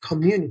of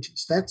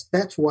communities.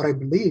 That's what I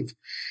believe.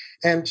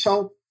 And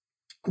so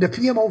the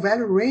PMO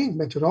Value Ring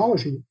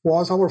methodology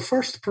was our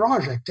first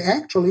project.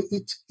 Actually,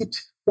 it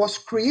was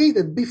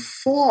created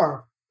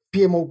before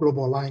PMO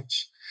Global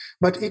Alliance.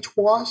 But it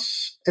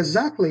was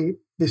exactly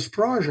this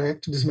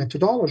project, this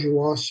methodology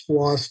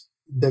was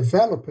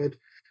developed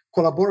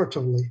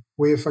collaboratively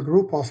with a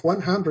group of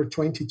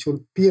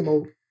 122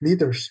 PMO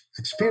leaders,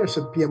 experienced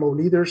PMO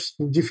leaders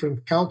in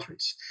different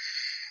countries.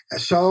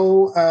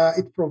 So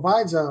it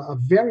provides a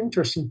very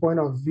interesting point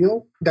of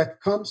view that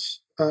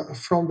comes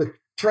from the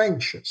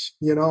trenches,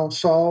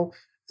 So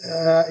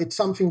it's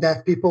something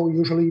that people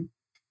usually,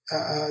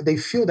 they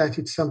feel that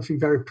it's something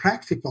very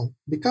practical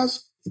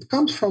because it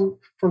comes from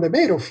the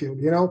battlefield,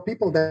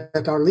 people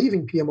that are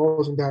leaving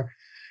PMOs in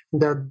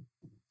their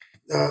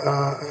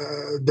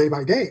day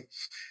by day.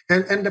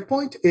 And the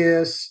point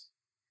is,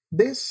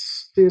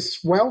 this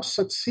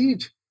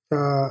well-succeed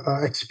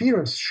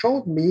experience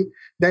showed me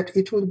that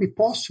it would be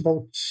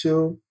possible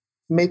to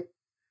make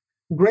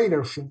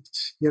greater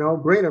things,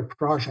 greater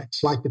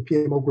projects like the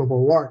PMO Global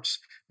Awards,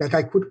 that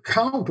I could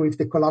count with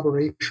the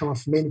collaboration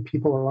of many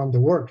people around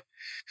the world.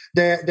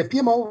 The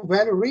PMO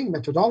Value Ring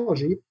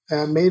methodology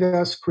made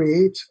us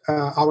create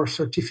our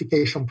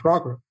certification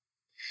program.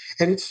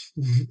 And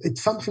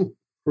it's something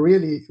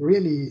really,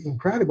 really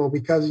incredible,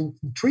 because in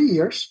 3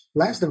 years,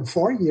 less than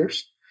 4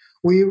 years,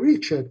 we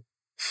reached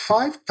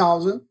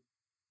 5,000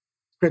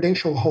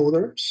 credential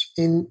holders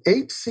in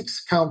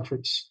 86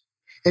 countries.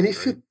 And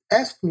if you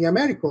ask me,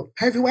 Americo,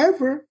 have you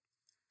ever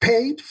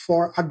paid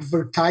for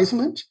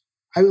advertisement?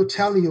 I will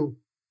tell you,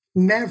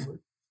 Never.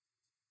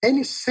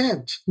 Any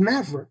cent,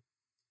 never.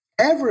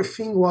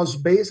 Everything was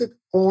based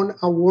on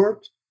a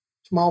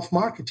word-of-mouth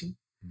marketing.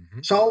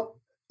 Mm-hmm. So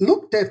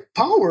look at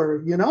power,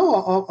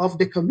 of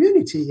the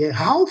community,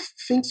 how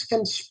things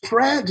can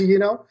spread,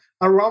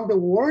 around the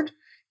world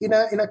in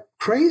a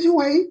crazy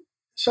way.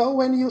 So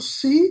when you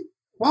see,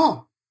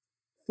 wow,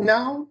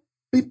 now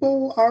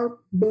people are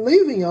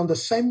believing on the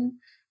same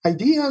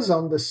ideas,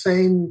 on the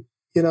same,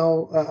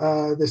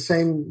 the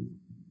same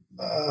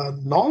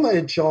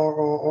knowledge,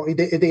 or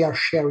they are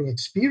sharing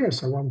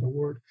experience around the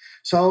world.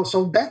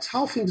 So that's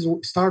how things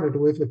started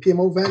with the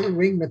PMO value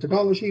ring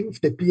methodology, with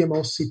the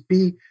PMO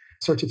CP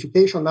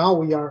certification. Now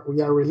we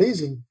are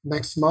releasing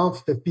next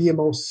month the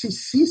PMO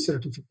CC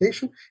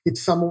certification.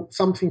 It's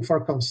something for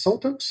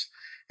consultants,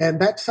 and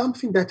that's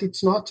something that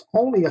it's not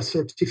only a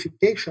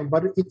certification,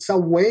 but it's a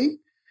way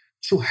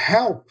to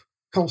help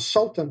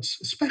consultants,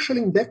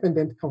 especially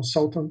independent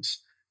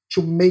consultants,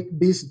 to make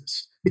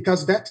business.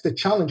 Because that's the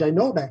challenge. I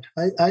know that.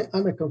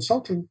 I'm a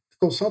consultant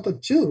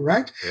too,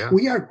 right? Yeah.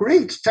 We are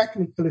great,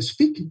 technically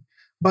speaking,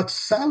 but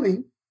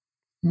selling,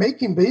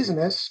 making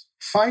business,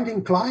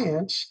 finding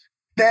clients,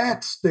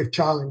 that's the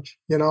challenge,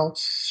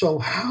 So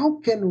how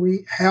can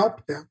we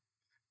help them?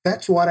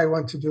 That's what I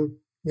want to do,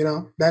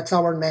 That's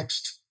our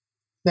next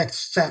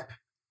step,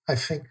 I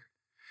think.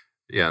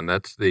 Yeah, and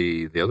that's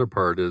the other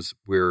part is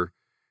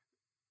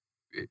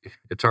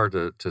it's hard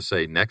to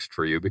say next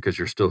for you because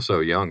you're still so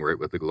young, right,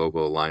 with the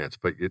Global Alliance,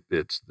 but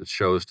it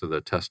shows to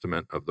the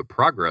testament of the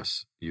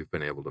progress you've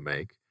been able to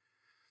make.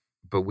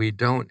 But we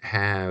don't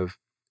have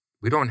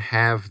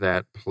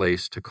that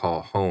place to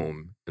call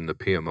home in the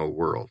PMO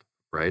world,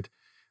 right?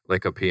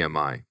 Like a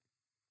PMI.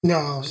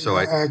 No, so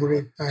I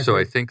agree. So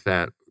I think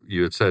that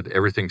you had said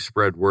everything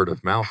spread word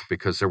of mouth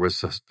because there was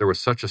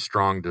such a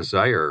strong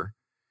desire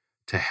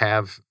to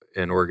have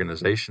an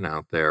organization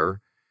out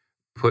there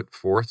put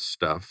forth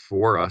stuff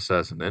for us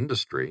as an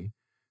industry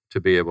to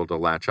be able to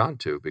latch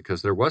onto,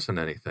 because there wasn't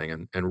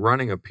anything. And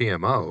running a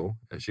PMO,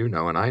 as you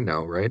know and I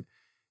know, right,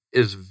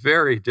 is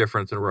very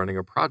different than running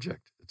a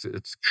project.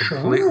 It's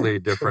completely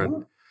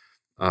different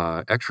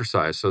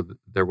exercise. So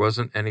there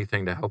wasn't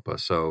anything to help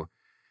us. So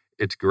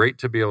it's great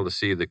to be able to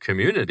see the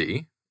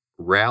community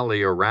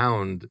rally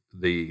around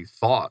the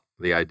thought,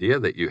 the idea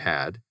that you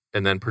had,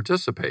 and then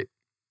participate,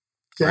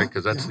 right?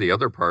 Because that's the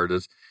other part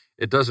is,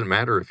 it doesn't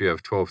matter if you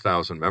have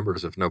 12,000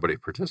 members if nobody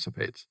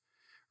participates,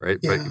 right?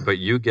 Yeah. But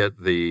you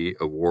get the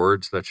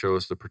awards that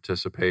shows the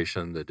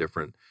participation, the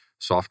different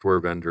software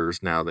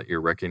vendors now that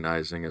you're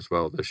recognizing as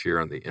well this year,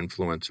 and the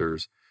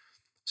influencers.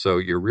 So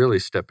you're really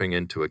stepping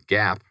into a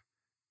gap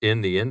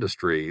in the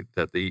industry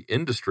that the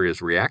industry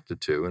has reacted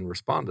to and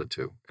responded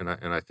to. And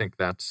I think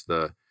that's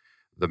the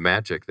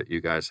magic that you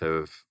guys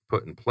have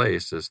put in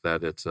place, is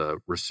that it's a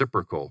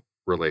reciprocal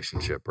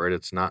relationship, right?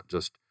 It's not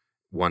just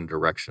one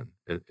direction.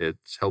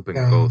 It's helping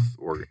both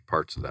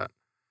parts of that.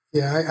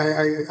 Yeah,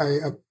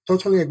 I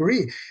totally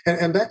agree.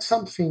 And that's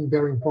something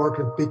very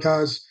important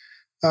because,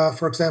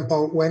 for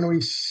example, when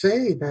we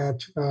say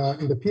that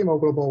in the PMO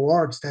Global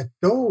Awards that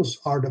those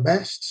are the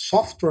best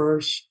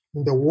softwares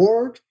in the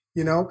world,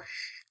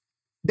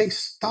 the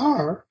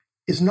star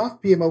is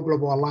not PMO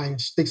Global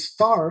Alliance. The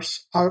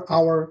stars are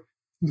our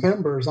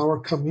members, our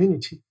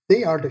community.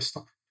 They are the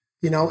star,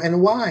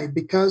 and why?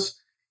 Because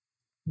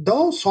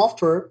those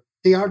software,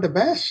 they are the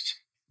best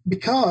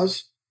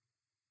because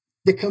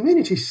the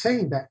community is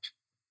saying that.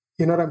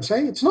 You know what I'm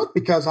saying? It's not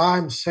because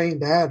I'm saying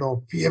that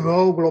or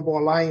PMO Global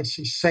Alliance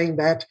is saying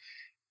that.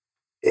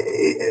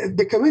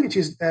 The community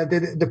is,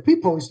 the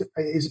people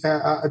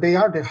they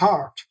are the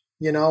heart,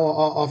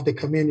 of the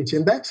community,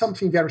 and that's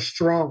something very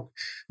strong.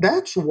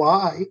 That's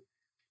why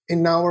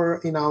in our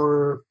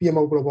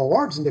PMO Global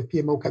Awards, in the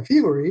PMO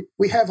category,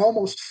 we have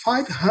almost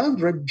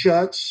 500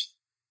 judges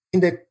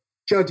in the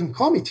judging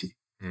committee.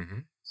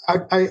 Mm-hmm.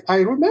 I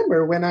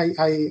remember when I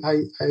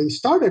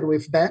started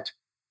with that,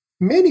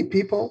 many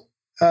people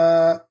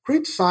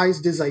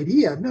criticized this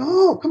idea.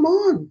 No, come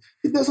on,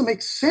 it doesn't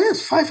make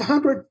sense.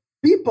 500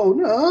 people,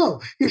 no.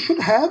 You should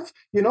have,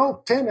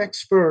 10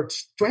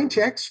 experts,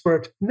 20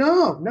 experts.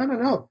 No.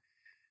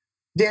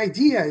 The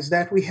idea is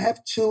that we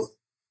have to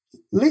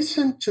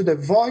listen to the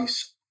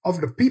voice of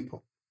the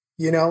people,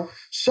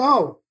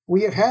 So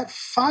we have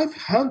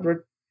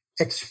 500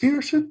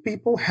 experienced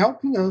people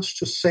helping us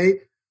to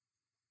say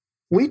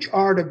which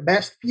are the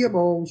best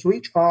PMOs,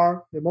 which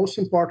are the most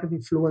important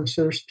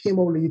influencers,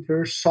 PMO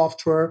leaders,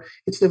 software.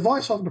 It's the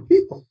voice of the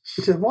people.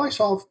 It's the voice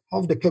of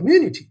the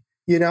community,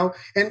 and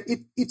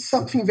it's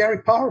something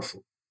very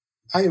powerful.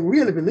 I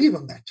really believe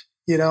in that,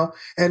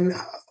 and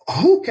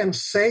who can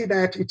say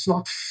that it's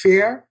not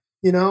fair,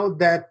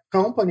 that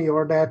company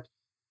or that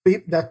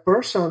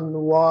person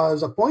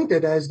was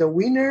appointed as the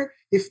winner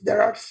if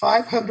there are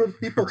 500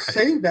 people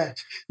saying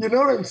that. You know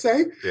what I'm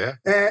saying? Yeah.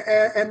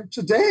 And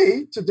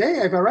today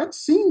I've already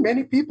seen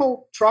many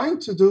people trying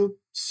to do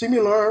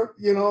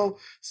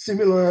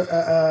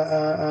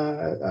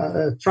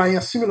trying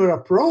a similar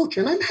approach,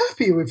 and I'm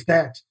happy with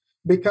that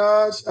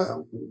because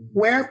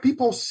where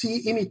people see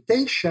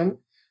imitation,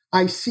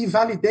 I see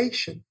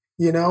validation.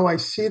 I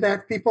see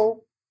that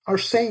people are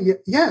saying,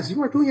 yes,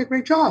 you are doing a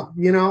great job,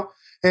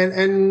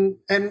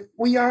 and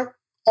we are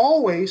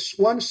always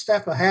one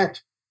step ahead,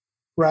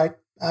 right?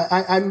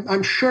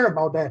 I'm sure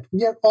about that.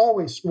 We are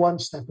always one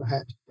step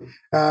ahead,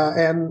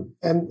 and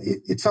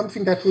it's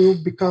something that will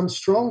become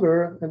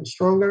stronger and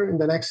stronger in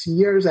the next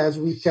years as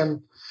we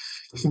can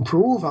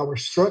improve our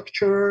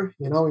structure,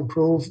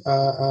 improve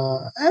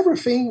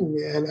everything,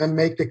 and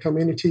make the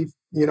community,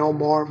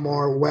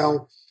 more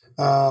well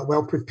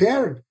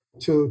prepared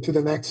to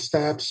the next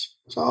steps.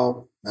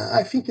 So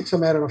I think it's a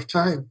matter of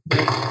time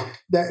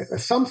that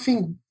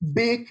something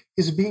big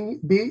is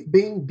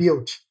being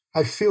built.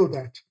 I feel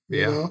that.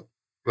 You know?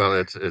 Well,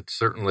 it's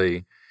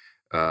certainly,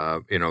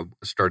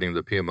 starting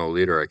the PMO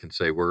leader, I can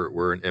say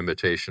we're an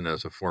imitation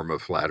as a form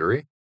of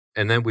flattery.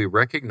 And then we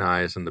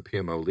recognize in the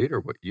PMO leader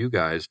what you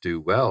guys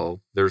do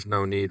well. There's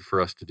no need for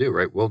us to do,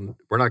 right? Well,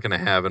 we're not going to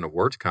have an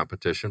awards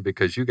competition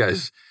because you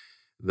guys,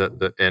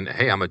 and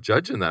hey, I'm a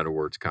judge in that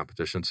awards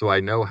competition, so I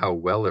know how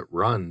well it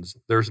runs.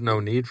 There's no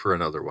need for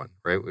another one,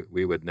 right?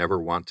 We would never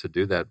want to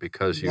do that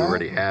because you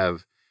already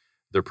have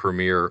the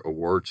premier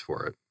awards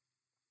for it.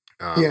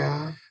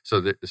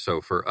 So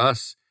for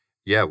us,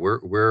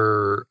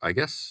 we're I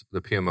guess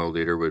the PMO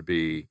leader would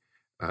be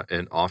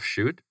an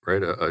offshoot,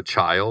 right? A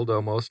child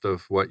almost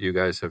of what you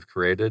guys have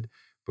created,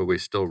 but we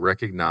still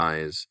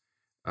recognize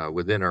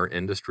within our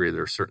industry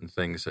there are certain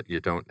things that you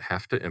don't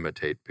have to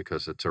imitate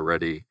because it's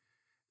already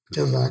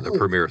the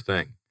premier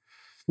thing.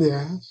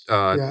 Yes.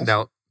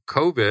 Now,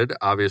 COVID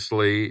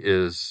obviously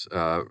is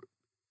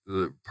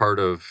the part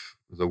of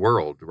the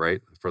world,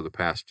 right? For the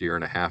past year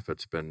and a half,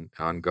 it's been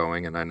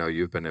ongoing, and I know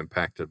you've been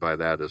impacted by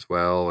that as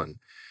well. And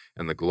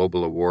the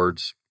global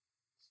awards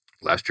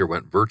last year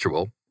went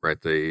virtual,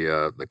 right?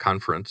 The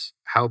conference.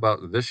 How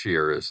about this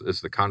year? Is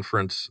the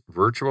conference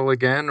virtual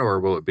again, or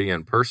will it be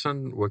in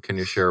person? What can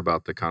you share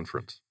about the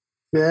conference?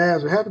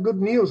 Yes, we have good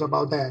news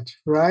about that,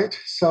 right?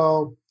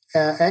 So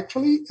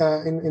actually,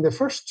 in the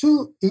first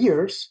 2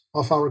 years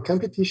of our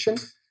competition,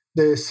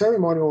 the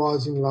ceremony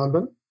was in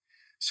London.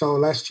 So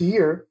last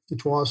year,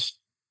 it was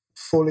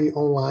fully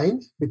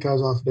online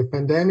because of the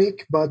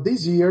pandemic. But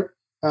this year,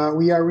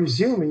 we are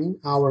resuming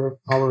our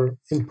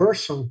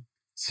in-person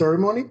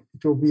ceremony.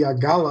 It will be a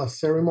gala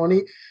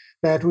ceremony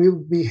that will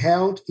be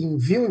held in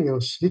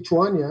Vilnius,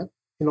 Lithuania,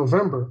 in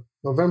November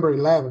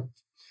 11th.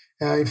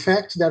 In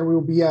fact, there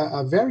will be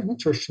a very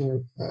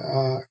interesting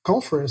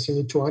conference in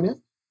Lithuania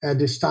at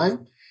this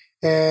time.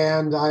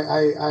 And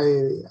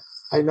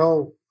I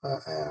know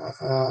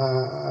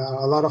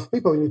a lot of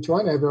people in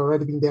Lithuania. I've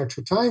already been there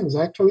 2 times,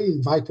 actually,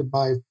 invited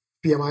by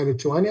PMI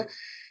Lithuania.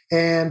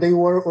 And they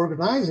were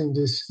organizing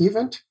this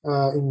event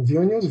in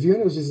Vilnius.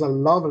 Vilnius is a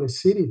lovely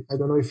city. I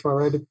don't know if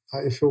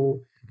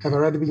you have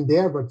already been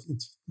there, but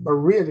it's a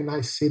really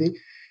nice city.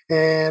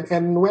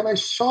 And when I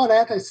saw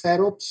that, I said,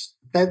 oops,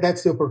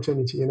 that's the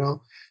opportunity,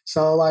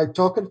 So I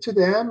talked to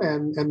them,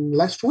 and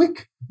last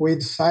week we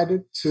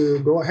decided to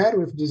go ahead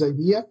with this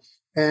idea.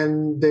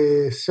 And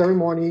the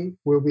ceremony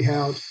will be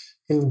held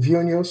in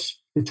Vilnius,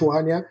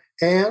 Lithuania,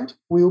 and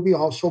will be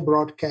also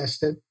broadcast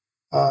to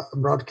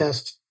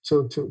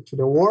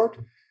the world.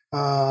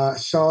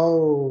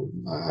 So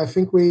I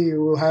think we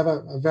will have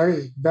a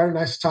very, very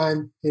nice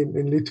time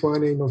in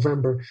Lithuania in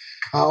November.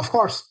 Of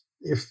course,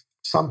 if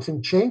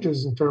something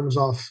changes in terms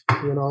of,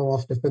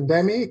 of the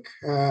pandemic,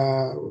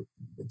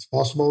 it's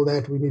possible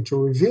that we need to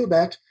review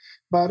that.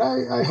 But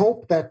I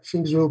hope that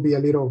things will be a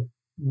little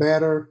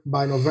better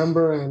by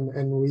November,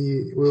 and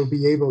we will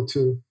be able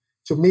to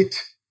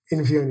meet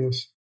in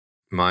Vilnius.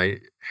 My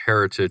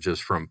heritage is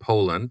from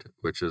Poland,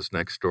 which is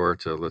next door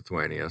to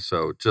Lithuania.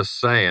 So just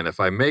saying, if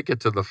I make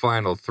it to the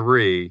final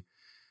 3,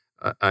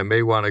 I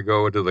may want to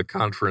go to the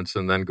conference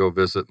and then go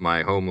visit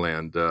my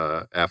homeland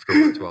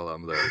afterwards while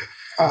I'm there.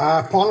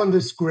 Poland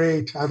is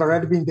great. I've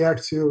already been there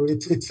too.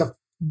 It's a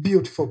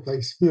beautiful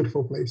place.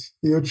 Beautiful place.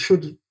 You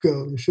should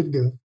go.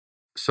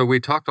 So we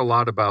talked a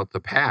lot about the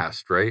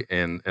past, right,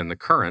 and the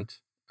current.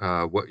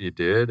 What you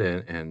did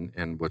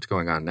and what's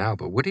going on now.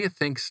 But what do you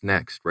think's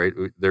next, right?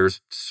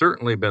 There's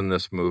certainly been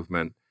this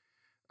movement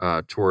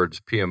towards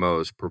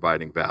PMOs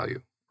providing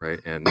value, right?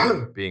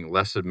 And being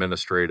less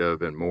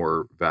administrative and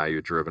more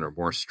value-driven or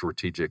more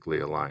strategically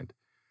aligned.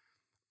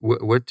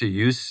 What do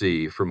you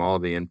see from all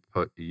the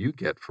input you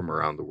get from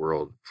around the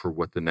world for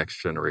what the next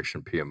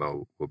generation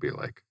PMO will be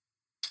like?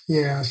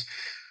 Yes.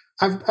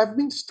 I've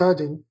been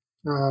studying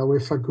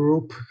with a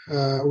group.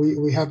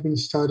 We have been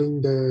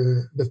studying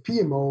the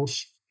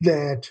PMOs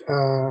that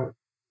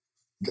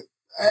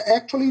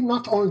actually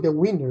not only the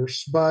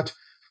winners, but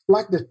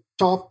like the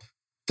top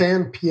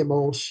 10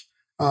 PMOs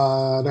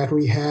that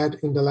we had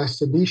in the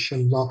last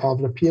edition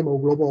of the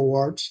PMO Global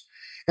Awards.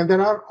 And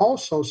there are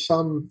also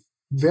some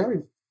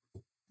very,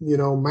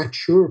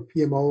 mature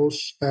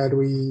PMOs that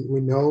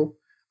we know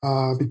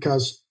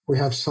because we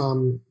have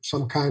some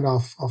kind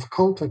of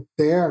contact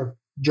there,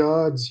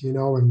 judges,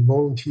 and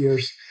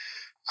volunteers.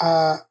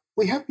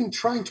 We have been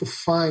trying to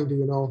find,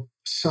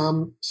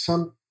 some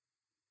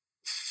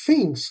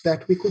things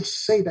that we could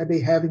say that they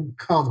have in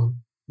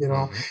common,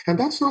 Mm-hmm. And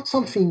that's not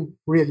something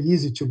really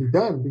easy to be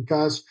done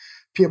because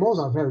PMOs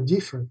are very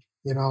different,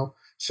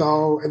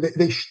 So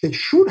they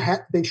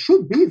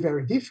should be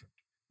very different,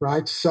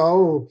 right?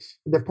 So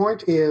the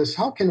point is,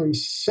 how can we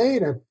say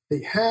that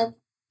they have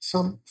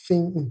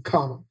something in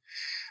common?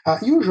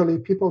 Usually,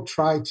 people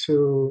try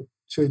to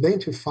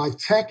identify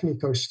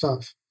technical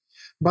stuff,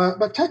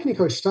 but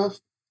technical stuff,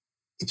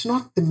 it's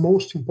not the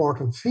most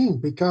important thing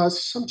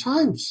because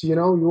sometimes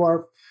you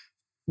are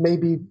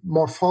maybe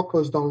more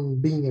focused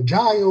on being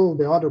agile.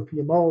 The other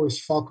PMO is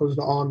focused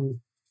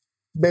on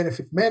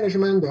benefit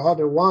management. The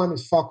other one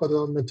is focused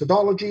on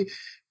methodology.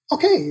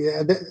 Okay,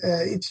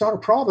 it's not a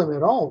problem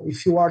at all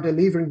if you are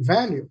delivering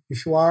value.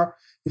 If you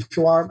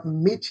are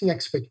meeting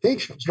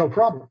expectations, no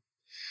problem.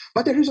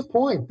 But there is a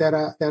point that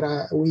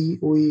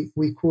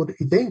we could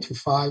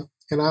identify,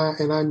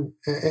 and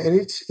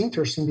it's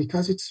interesting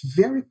because it's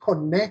very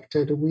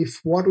connected with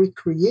what we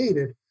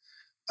created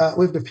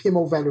with the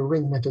PMO value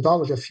ring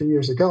methodology a few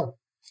years ago.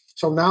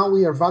 So now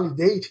we are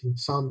validating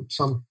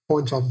some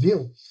points of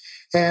view,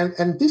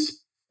 and this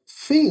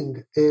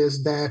thing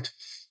is that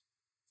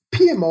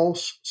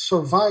PMOs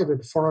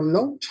survived for a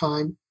long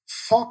time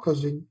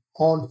focusing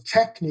on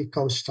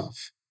technical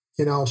stuff.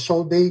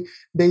 So they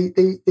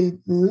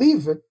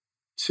live it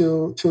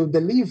to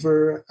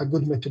deliver a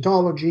good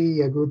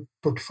methodology, a good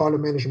portfolio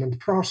management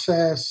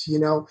process,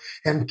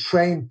 and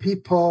train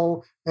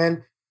people.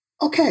 And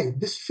okay,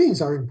 these things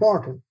are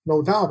important,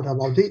 no doubt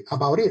about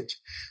it.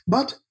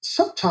 But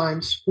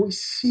sometimes we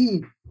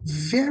see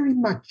very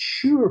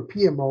mature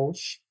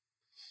PMOs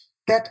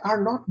that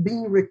are not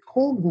being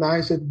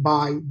recognized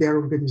by their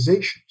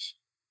organizations.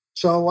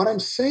 So what I'm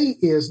saying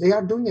is they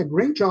are doing a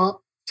great job,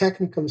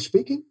 technically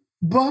speaking,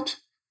 but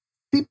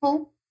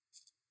people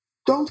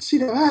don't see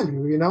the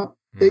value,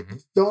 They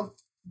don't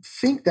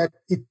think that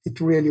it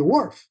really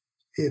worth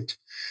it.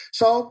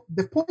 So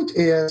the point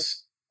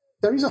is,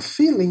 there is a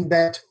feeling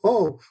that,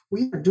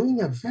 we are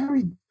doing a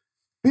very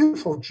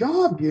beautiful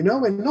job,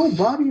 and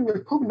nobody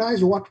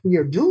recognizes what we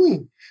are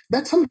doing.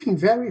 That's something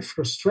very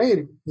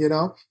frustrating,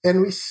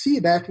 and we see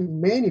that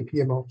in many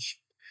PMOs.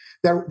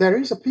 There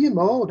is a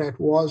PMO that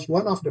was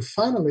one of the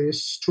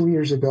finalists 2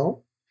 years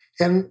ago,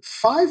 and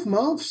 5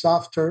 months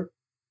after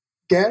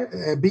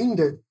being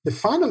the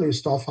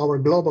finalist of our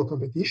global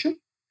competition,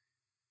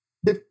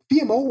 the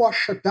PMO was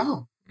shut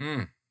down.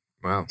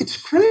 Wow. It's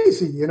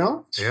crazy,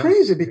 It's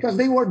crazy because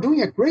they were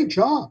doing a great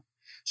job.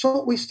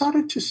 So we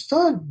started to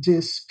study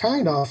this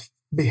kind of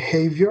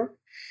behavior,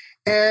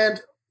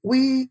 and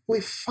we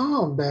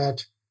found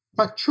that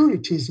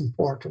maturity is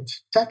important,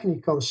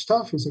 technical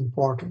stuff is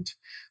important,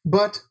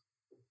 but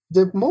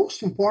the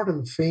most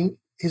important thing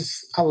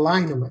is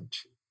alignment.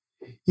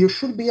 You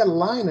should be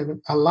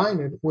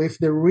aligned with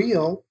the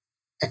real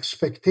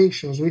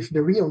expectations, with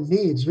the real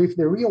needs, with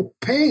the real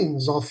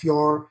pains of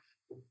your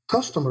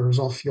customers,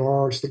 of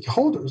your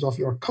stakeholders, of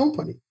your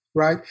company,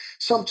 right?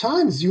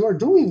 Sometimes you are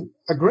doing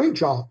a great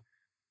job,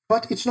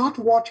 but it's not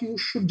what you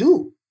should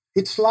do.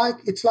 It's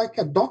like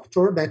a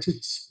doctor that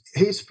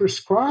he's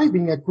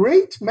prescribing a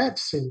great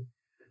medicine,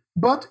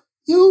 but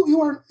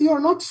you are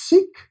not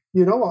sick,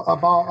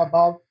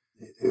 about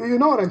you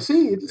know what I'm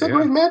saying? It's a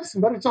great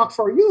medicine, but it's not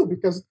for you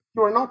because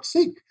you are not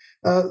sick,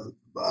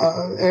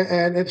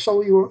 and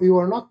so you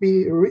are not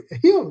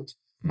healed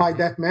by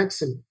that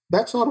medicine.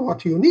 That's not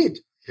what you need.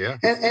 Yeah.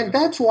 And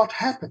that's what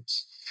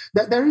happens.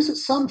 That there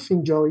is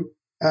something, Joey,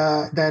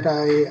 that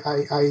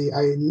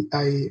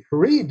I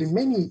read in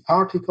many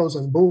articles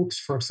and books,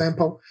 for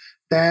example,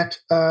 that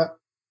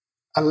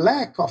a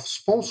lack of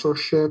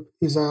sponsorship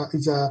is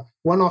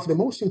one of the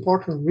most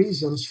important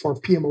reasons for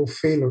PMO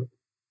failure.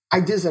 I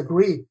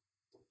disagree,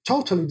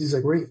 totally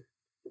disagree,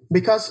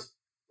 because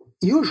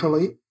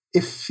usually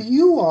if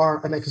you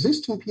are an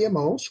existing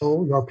PMO,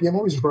 so your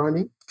PMO is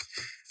running,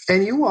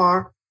 and you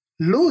are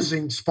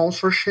losing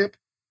sponsorship,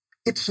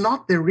 it's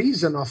not the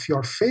reason of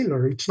your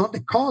failure. It's not the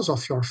cause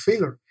of your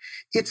failure.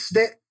 It's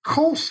the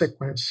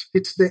consequence.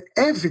 It's the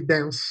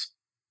evidence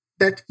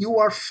that you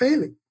are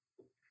failing.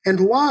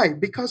 And why?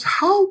 Because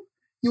how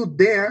you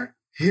dare,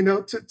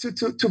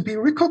 to be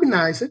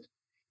recognized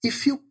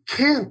if you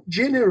can't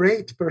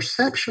generate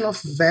perception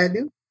of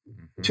value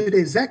to the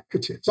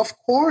executives? Of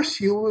course,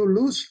 you will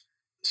lose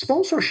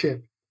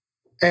sponsorship.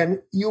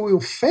 And you will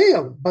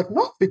fail, but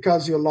not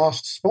because you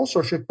lost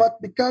sponsorship,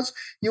 but because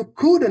you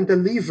couldn't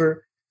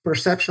deliver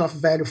perception of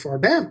value for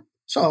them.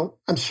 So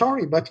I'm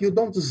sorry, but you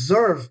don't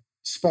deserve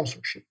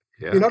sponsorship.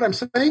 Yeah. You know what I'm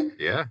saying?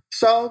 Yeah.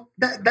 So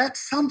that's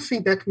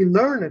something that we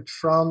learned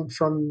from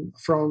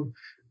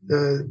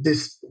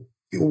this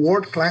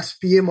world-class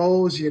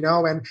PMOs,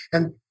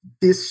 and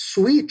this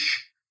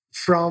switch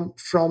from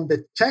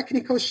the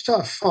technical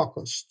stuff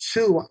focus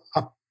to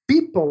a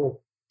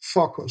people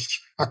focus,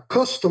 a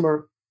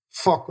customer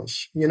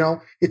focus.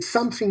 It's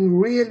something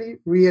really,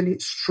 really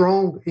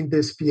strong in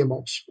these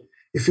PMOs.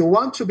 If you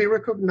want to be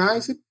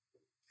recognized,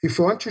 if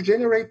you want to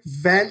generate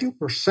value,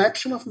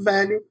 perception of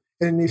value,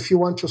 and if you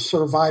want to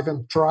survive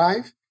and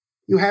thrive,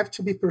 you have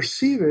to be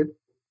perceived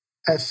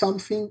as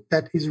something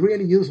that is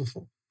really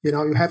useful.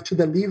 You have to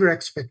deliver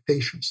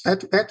expectations.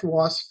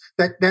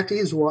 That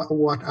is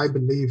what I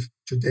believe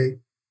today.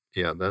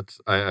 Yeah,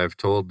 I've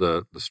told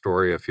the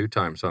story a few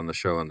times on the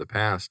show in the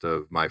past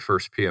of my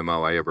first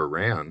PMO I ever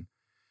ran.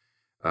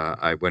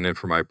 I went in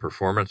for my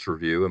performance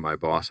review, and my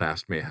boss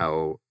asked me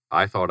how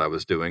I thought I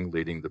was doing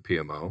leading the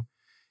PMO.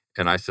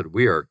 And I said,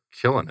 we are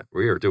killing it.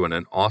 We are doing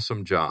an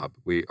awesome job.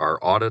 Our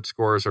audit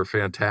scores are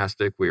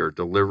fantastic. We are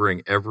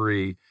delivering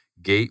every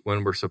gate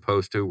when we're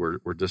supposed to.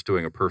 We're just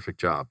doing a perfect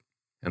job.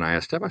 And I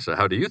asked him, I said,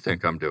 how do you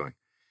think I'm doing?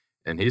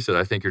 And he said,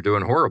 I think you're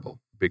doing horrible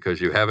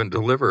because you haven't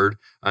delivered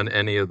on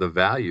any of the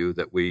value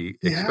that we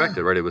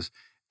expected, right? It was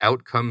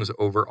outcomes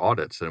over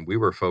audits, and we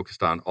were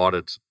focused on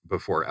audits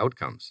before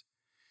outcomes.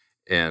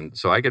 And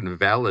so I can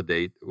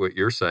validate what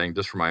you're saying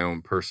just from my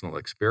own personal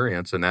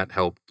experience, and that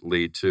helped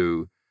lead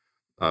to,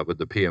 with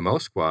the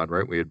PMO squad,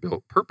 right? We had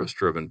built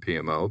purpose-driven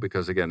PMO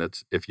because, again,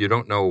 it's if you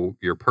don't know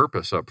your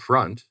purpose up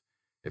front,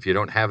 if you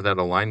don't have that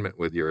alignment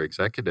with your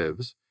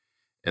executives,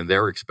 and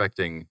they're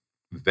expecting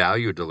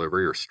value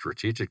delivery or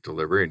strategic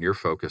delivery, and you're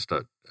focused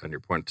on your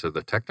point to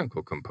the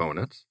technical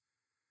components,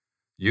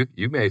 you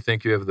may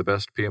think you have the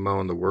best PMO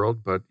in the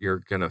world, but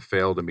you're going to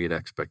fail to meet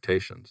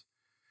expectations.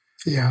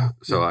 Yeah.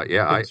 So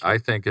I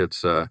think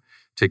it's to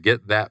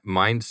get that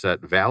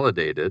mindset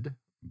validated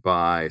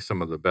by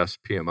some of the best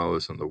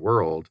PMOs in the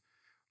world,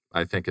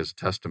 I think is a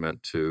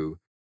testament to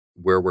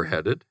where we're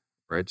headed,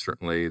 right?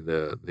 Certainly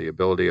the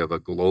ability of a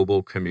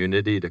global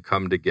community to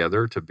come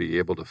together to be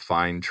able to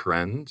find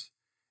trends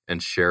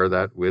and share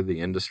that with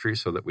the industry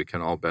so that we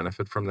can all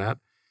benefit from that.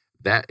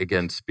 That,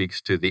 again, speaks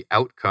to the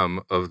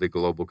outcome of the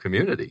global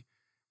community,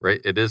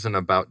 right? It isn't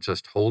about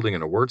just holding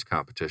an awards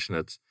competition.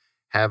 It's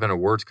have an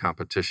awards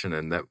competition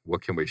and that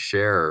what can we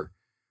share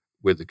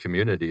with the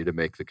community to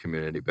make the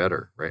community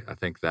better, right? I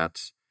think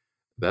that's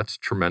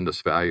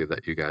tremendous value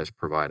that you guys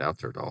provide out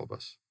there to all of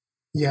us.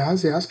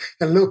 Yes.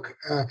 And look,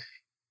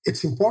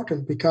 it's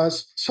important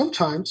because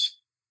sometimes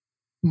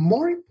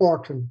more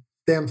important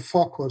than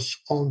focus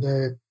on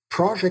the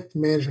project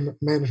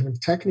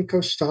management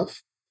technical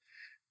stuff,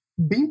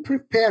 being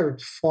prepared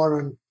for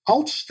an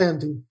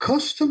outstanding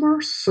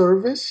customer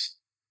service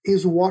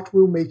is what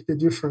will make the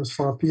difference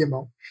for a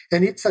PMO.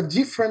 And it's a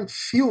different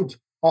field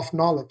of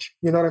knowledge.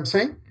 You know what I'm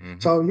saying? Mm-hmm.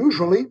 So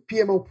usually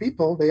PMO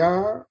people, they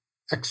are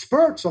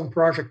experts on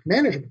project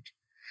management,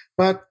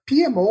 but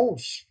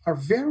PMOs are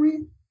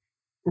very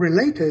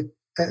related.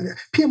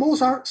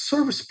 PMOs are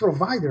service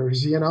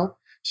providers,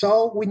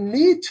 So we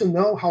need to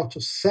know how to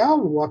sell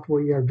what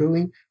we are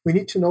doing. We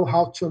need to know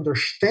how to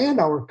understand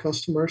our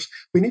customers.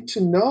 We need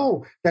to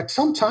know that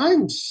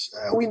sometimes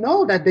we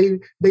know that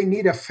they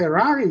need a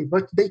Ferrari,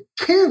 but they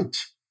can't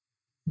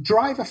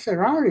drive a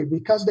Ferrari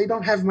because they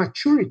don't have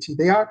maturity.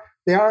 They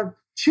are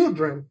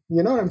children.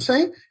 You know what I'm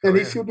saying? And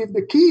if you give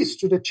the keys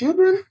to the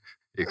children,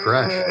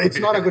 it's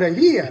not a good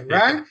idea,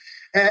 right?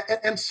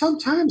 And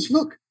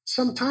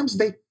sometimes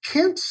they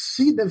can't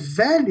see the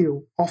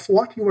value of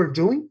what you are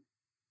doing.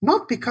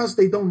 Not because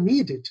they don't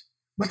need it,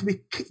 but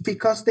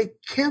because they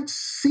can't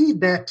see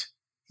that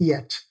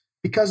yet,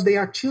 because they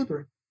are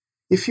children.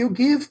 If you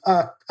give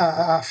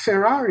a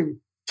Ferrari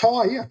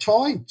toy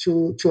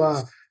to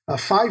a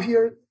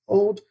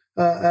 5-year-old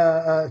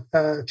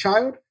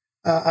child,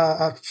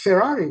 a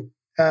Ferrari,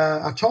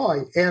 a toy,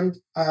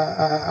 and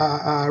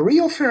a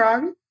real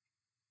Ferrari,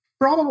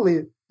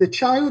 probably the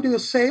child will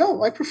say,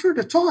 "Oh, I prefer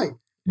the toy."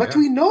 But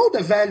we know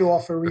the value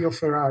of a real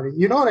Ferrari.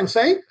 You know what I'm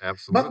saying?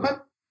 Absolutely.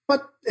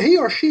 But he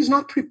or she is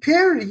not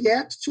prepared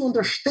yet to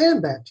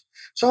understand that.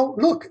 So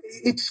look,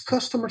 it's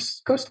customer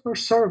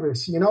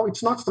service.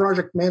 It's not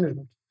project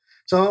management.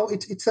 So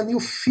it's a new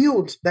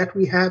field that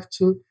we have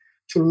to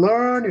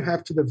learn. You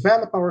have to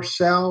develop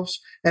ourselves,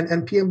 and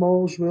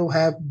PMOs will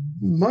have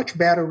much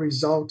better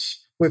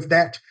results with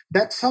that.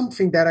 That's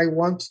something that I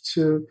want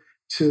to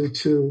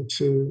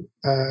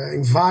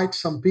invite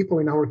some people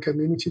in our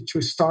community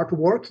to start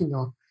working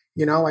on.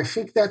 I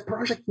think that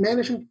project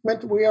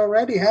management, we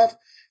already have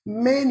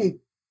many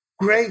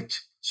great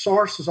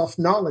sources of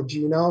knowledge,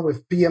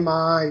 with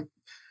PMI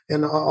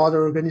and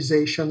other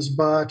organizations,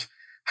 but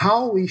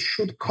how we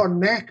should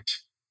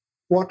connect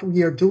what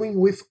we are doing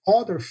with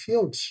other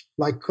fields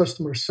like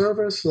customer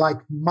service, like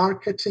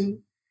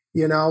marketing.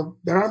 There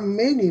are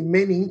many,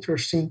 many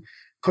interesting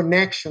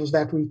connections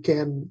that we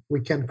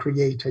can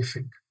create, I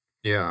think.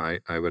 Yeah,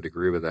 I would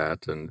agree with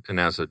that. And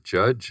as a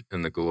judge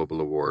in the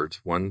Global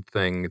Awards, one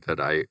thing that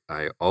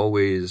I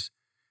always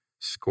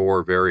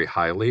score very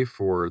highly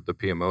for the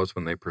PMOs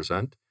when they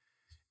present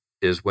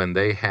is when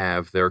they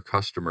have their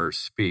customers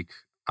speak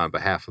on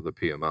behalf of the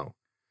PMO.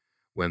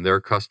 When their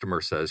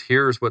customer says,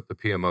 here's what the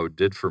PMO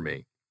did for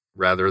me,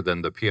 rather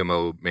than the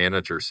PMO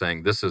manager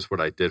saying, this is what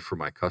I did for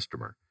my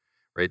customer,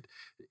 right?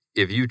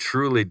 If you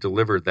truly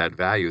delivered that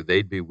value,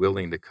 they'd be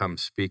willing to come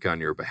speak on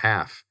your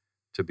behalf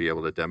to be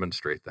able to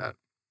demonstrate that.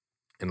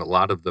 And a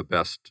lot of the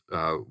best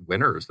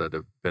winners that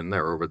have been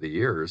there over the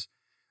years,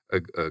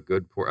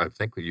 I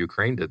think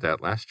Ukraine did that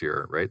last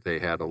year, right? They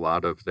had a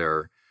lot of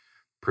their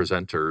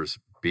presenters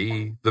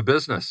be the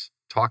business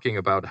talking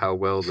about how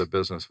well the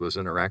business was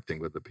interacting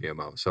with the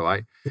PMO. So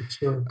I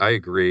Sure. I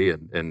agree.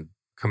 And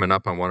coming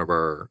up on one of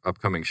our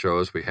upcoming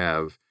shows, we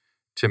have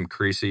Tim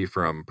Creasy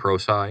from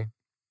ProSci,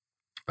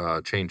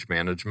 Change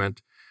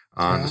Management,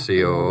 on the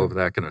COO of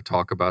that, going to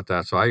talk about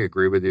that. So I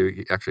agree with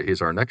you.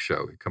 He's our next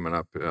show coming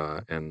up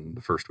in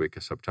the first week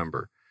of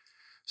September.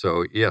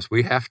 So yes,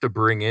 we have to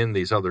bring in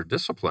these other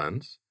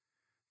disciplines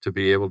to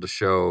be able to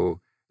show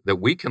that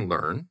we can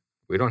learn.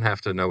 We don't have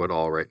to know it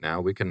all right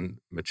now. We can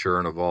mature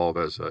and evolve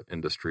as an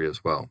industry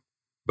as well.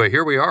 But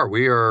here we are.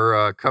 We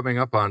are coming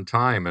up on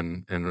time.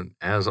 And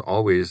as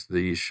always,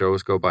 the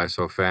shows go by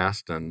so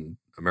fast. And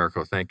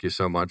Americo, thank you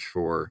so much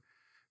for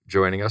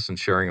joining us and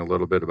sharing a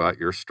little bit about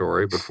your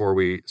story. Before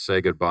we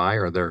say goodbye,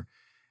 are there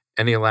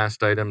any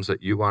last items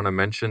that you want to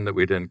mention that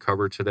we didn't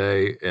cover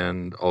today?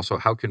 And also,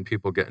 how can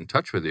people get in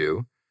touch with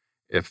you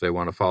if they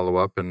want to follow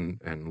up and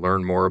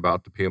learn more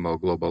about the PMO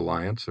Global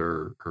Alliance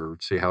or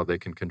see how they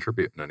can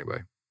contribute in any way?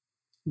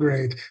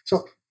 Great.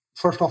 So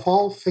first of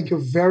all, thank you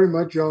very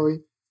much,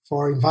 Joey,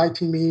 for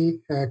inviting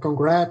me.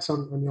 Congrats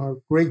on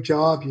your great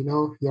job,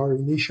 your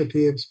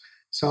initiatives.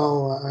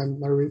 So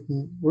I'm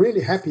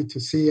really happy to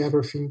see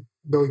everything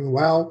going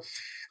well.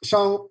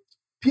 So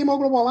PMO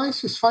Global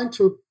Alliance is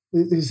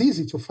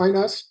easy to find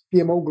us.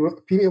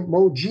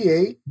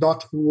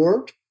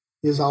 PMOGA.org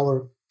is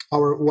our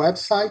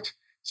website.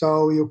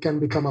 So you can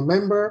become a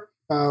member.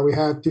 We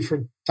have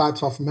different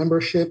types of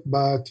membership,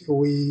 but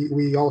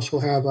we also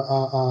have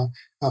a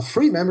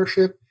free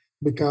membership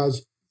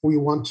because we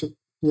want to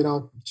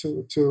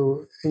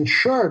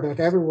ensure that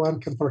everyone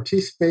can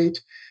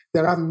participate.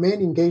 There are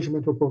many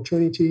engagement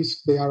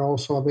opportunities. They are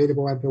also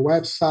available at the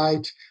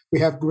website. We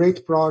have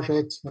great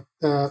projects,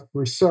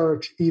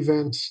 research,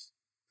 events,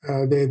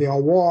 the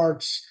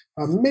awards,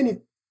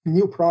 many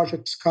new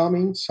projects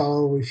coming.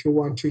 So if you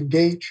want to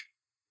engage,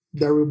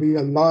 there will be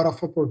a lot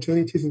of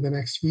opportunities in the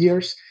next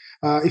years.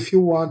 If you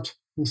want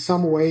in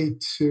some way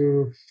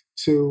to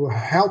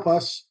help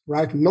us,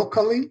 right,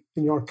 locally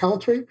in your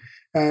country,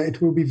 it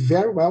will be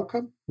very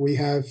welcome. We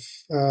have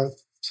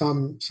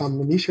some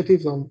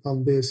initiatives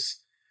on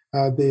this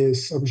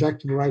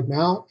objective right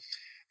now,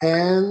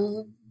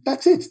 and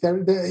that's it.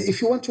 If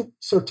you want to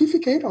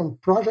certificate on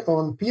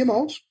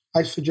PMOs,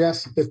 I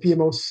suggest the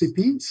PMO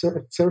CP,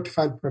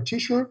 Certified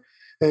Practitioner.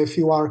 If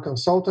you are a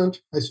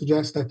consultant, I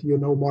suggest that you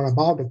know more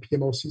about the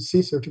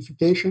PMO-CC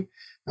certification.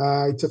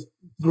 It's a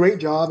great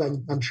job,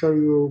 and I'm sure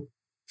you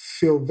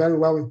feel very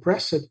well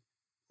impressed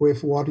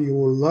with what you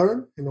will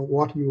learn and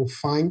what you will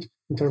find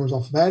in terms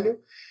of value.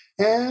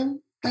 And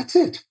that's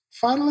it.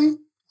 Finally,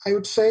 I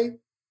would say,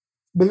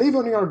 believe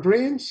in your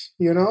dreams.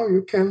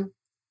 You can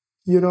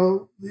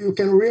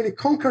really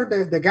conquer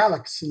the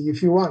galaxy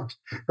if you want,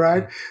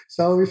 right?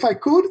 So if I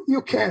could,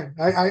 you can.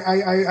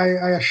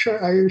 I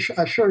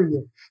assure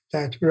you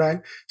that,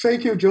 right?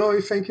 Thank you,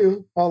 Joey. Thank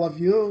you, all of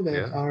you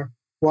that are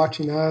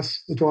watching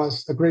us. It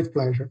was a great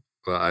pleasure.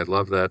 Well, I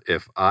love that.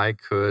 If I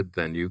could,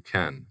 then you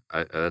can.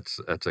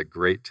 That's a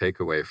great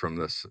takeaway from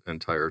this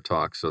entire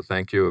talk. So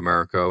thank you,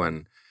 Americo.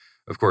 And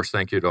of course,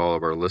 thank you to all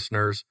of our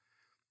listeners.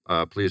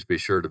 Please be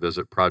sure to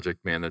visit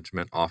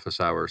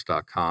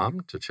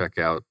projectmanagementofficehours.com to check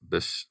out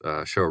this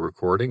show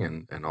recording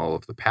and all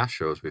of the past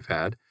shows we've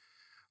had.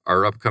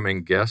 Our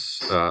upcoming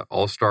guests,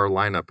 all-star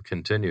lineup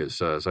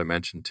continues. As I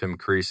mentioned, Tim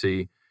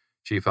Creasy,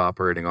 Chief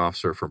Operating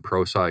Officer from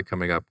ProSci,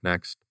 coming up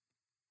next.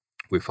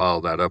 We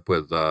follow that up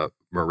with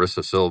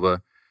Marissa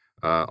Silva,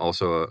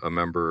 also a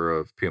member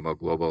of PMO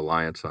Global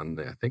Alliance on,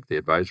 I think, the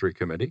advisory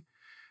committee.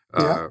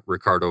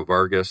 Ricardo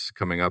Vargas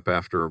coming up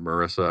after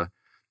Marissa.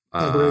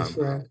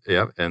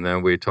 And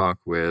then we talk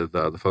with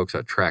the folks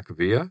at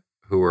TrackVia,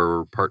 who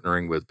are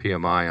partnering with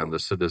PMI on the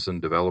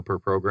Citizen Developer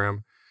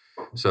Program.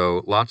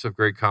 So lots of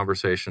great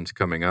conversations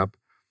coming up.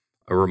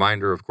 A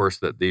reminder, of course,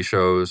 that these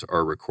shows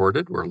are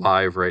recorded. We're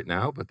live right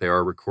now, but they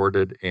are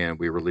recorded and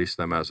we release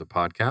them as a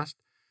podcast.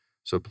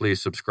 So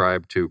please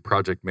subscribe to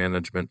Project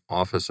Management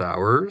Office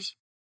Hours,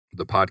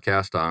 the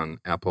podcast on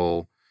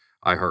Apple,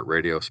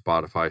 iHeartRadio,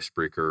 Spotify,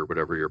 Spreaker,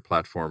 whatever your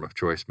platform of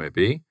choice may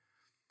be.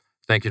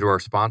 Thank you to our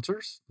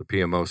sponsors, the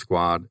PMO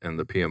Squad and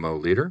the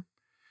PMO Leader.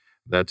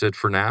 That's it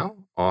for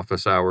now.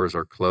 Office hours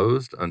are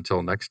closed.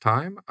 Until next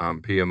time,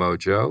 I'm PMO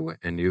Joe,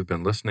 and you've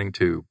been listening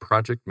to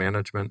Project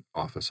Management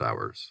Office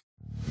Hours.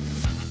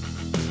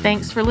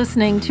 Thanks for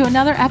listening to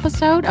another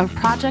episode of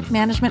Project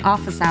Management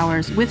Office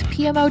Hours with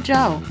PMO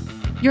Joe.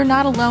 You're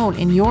not alone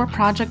in your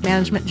project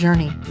management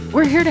journey.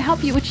 We're here to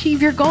help you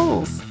achieve your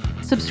goals.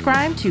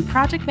 Subscribe to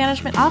Project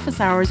Management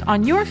Office Hours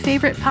on your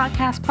favorite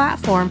podcast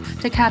platform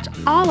to catch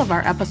all of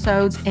our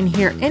episodes and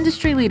hear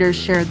industry leaders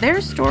share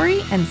their story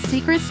and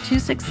secrets to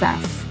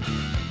success.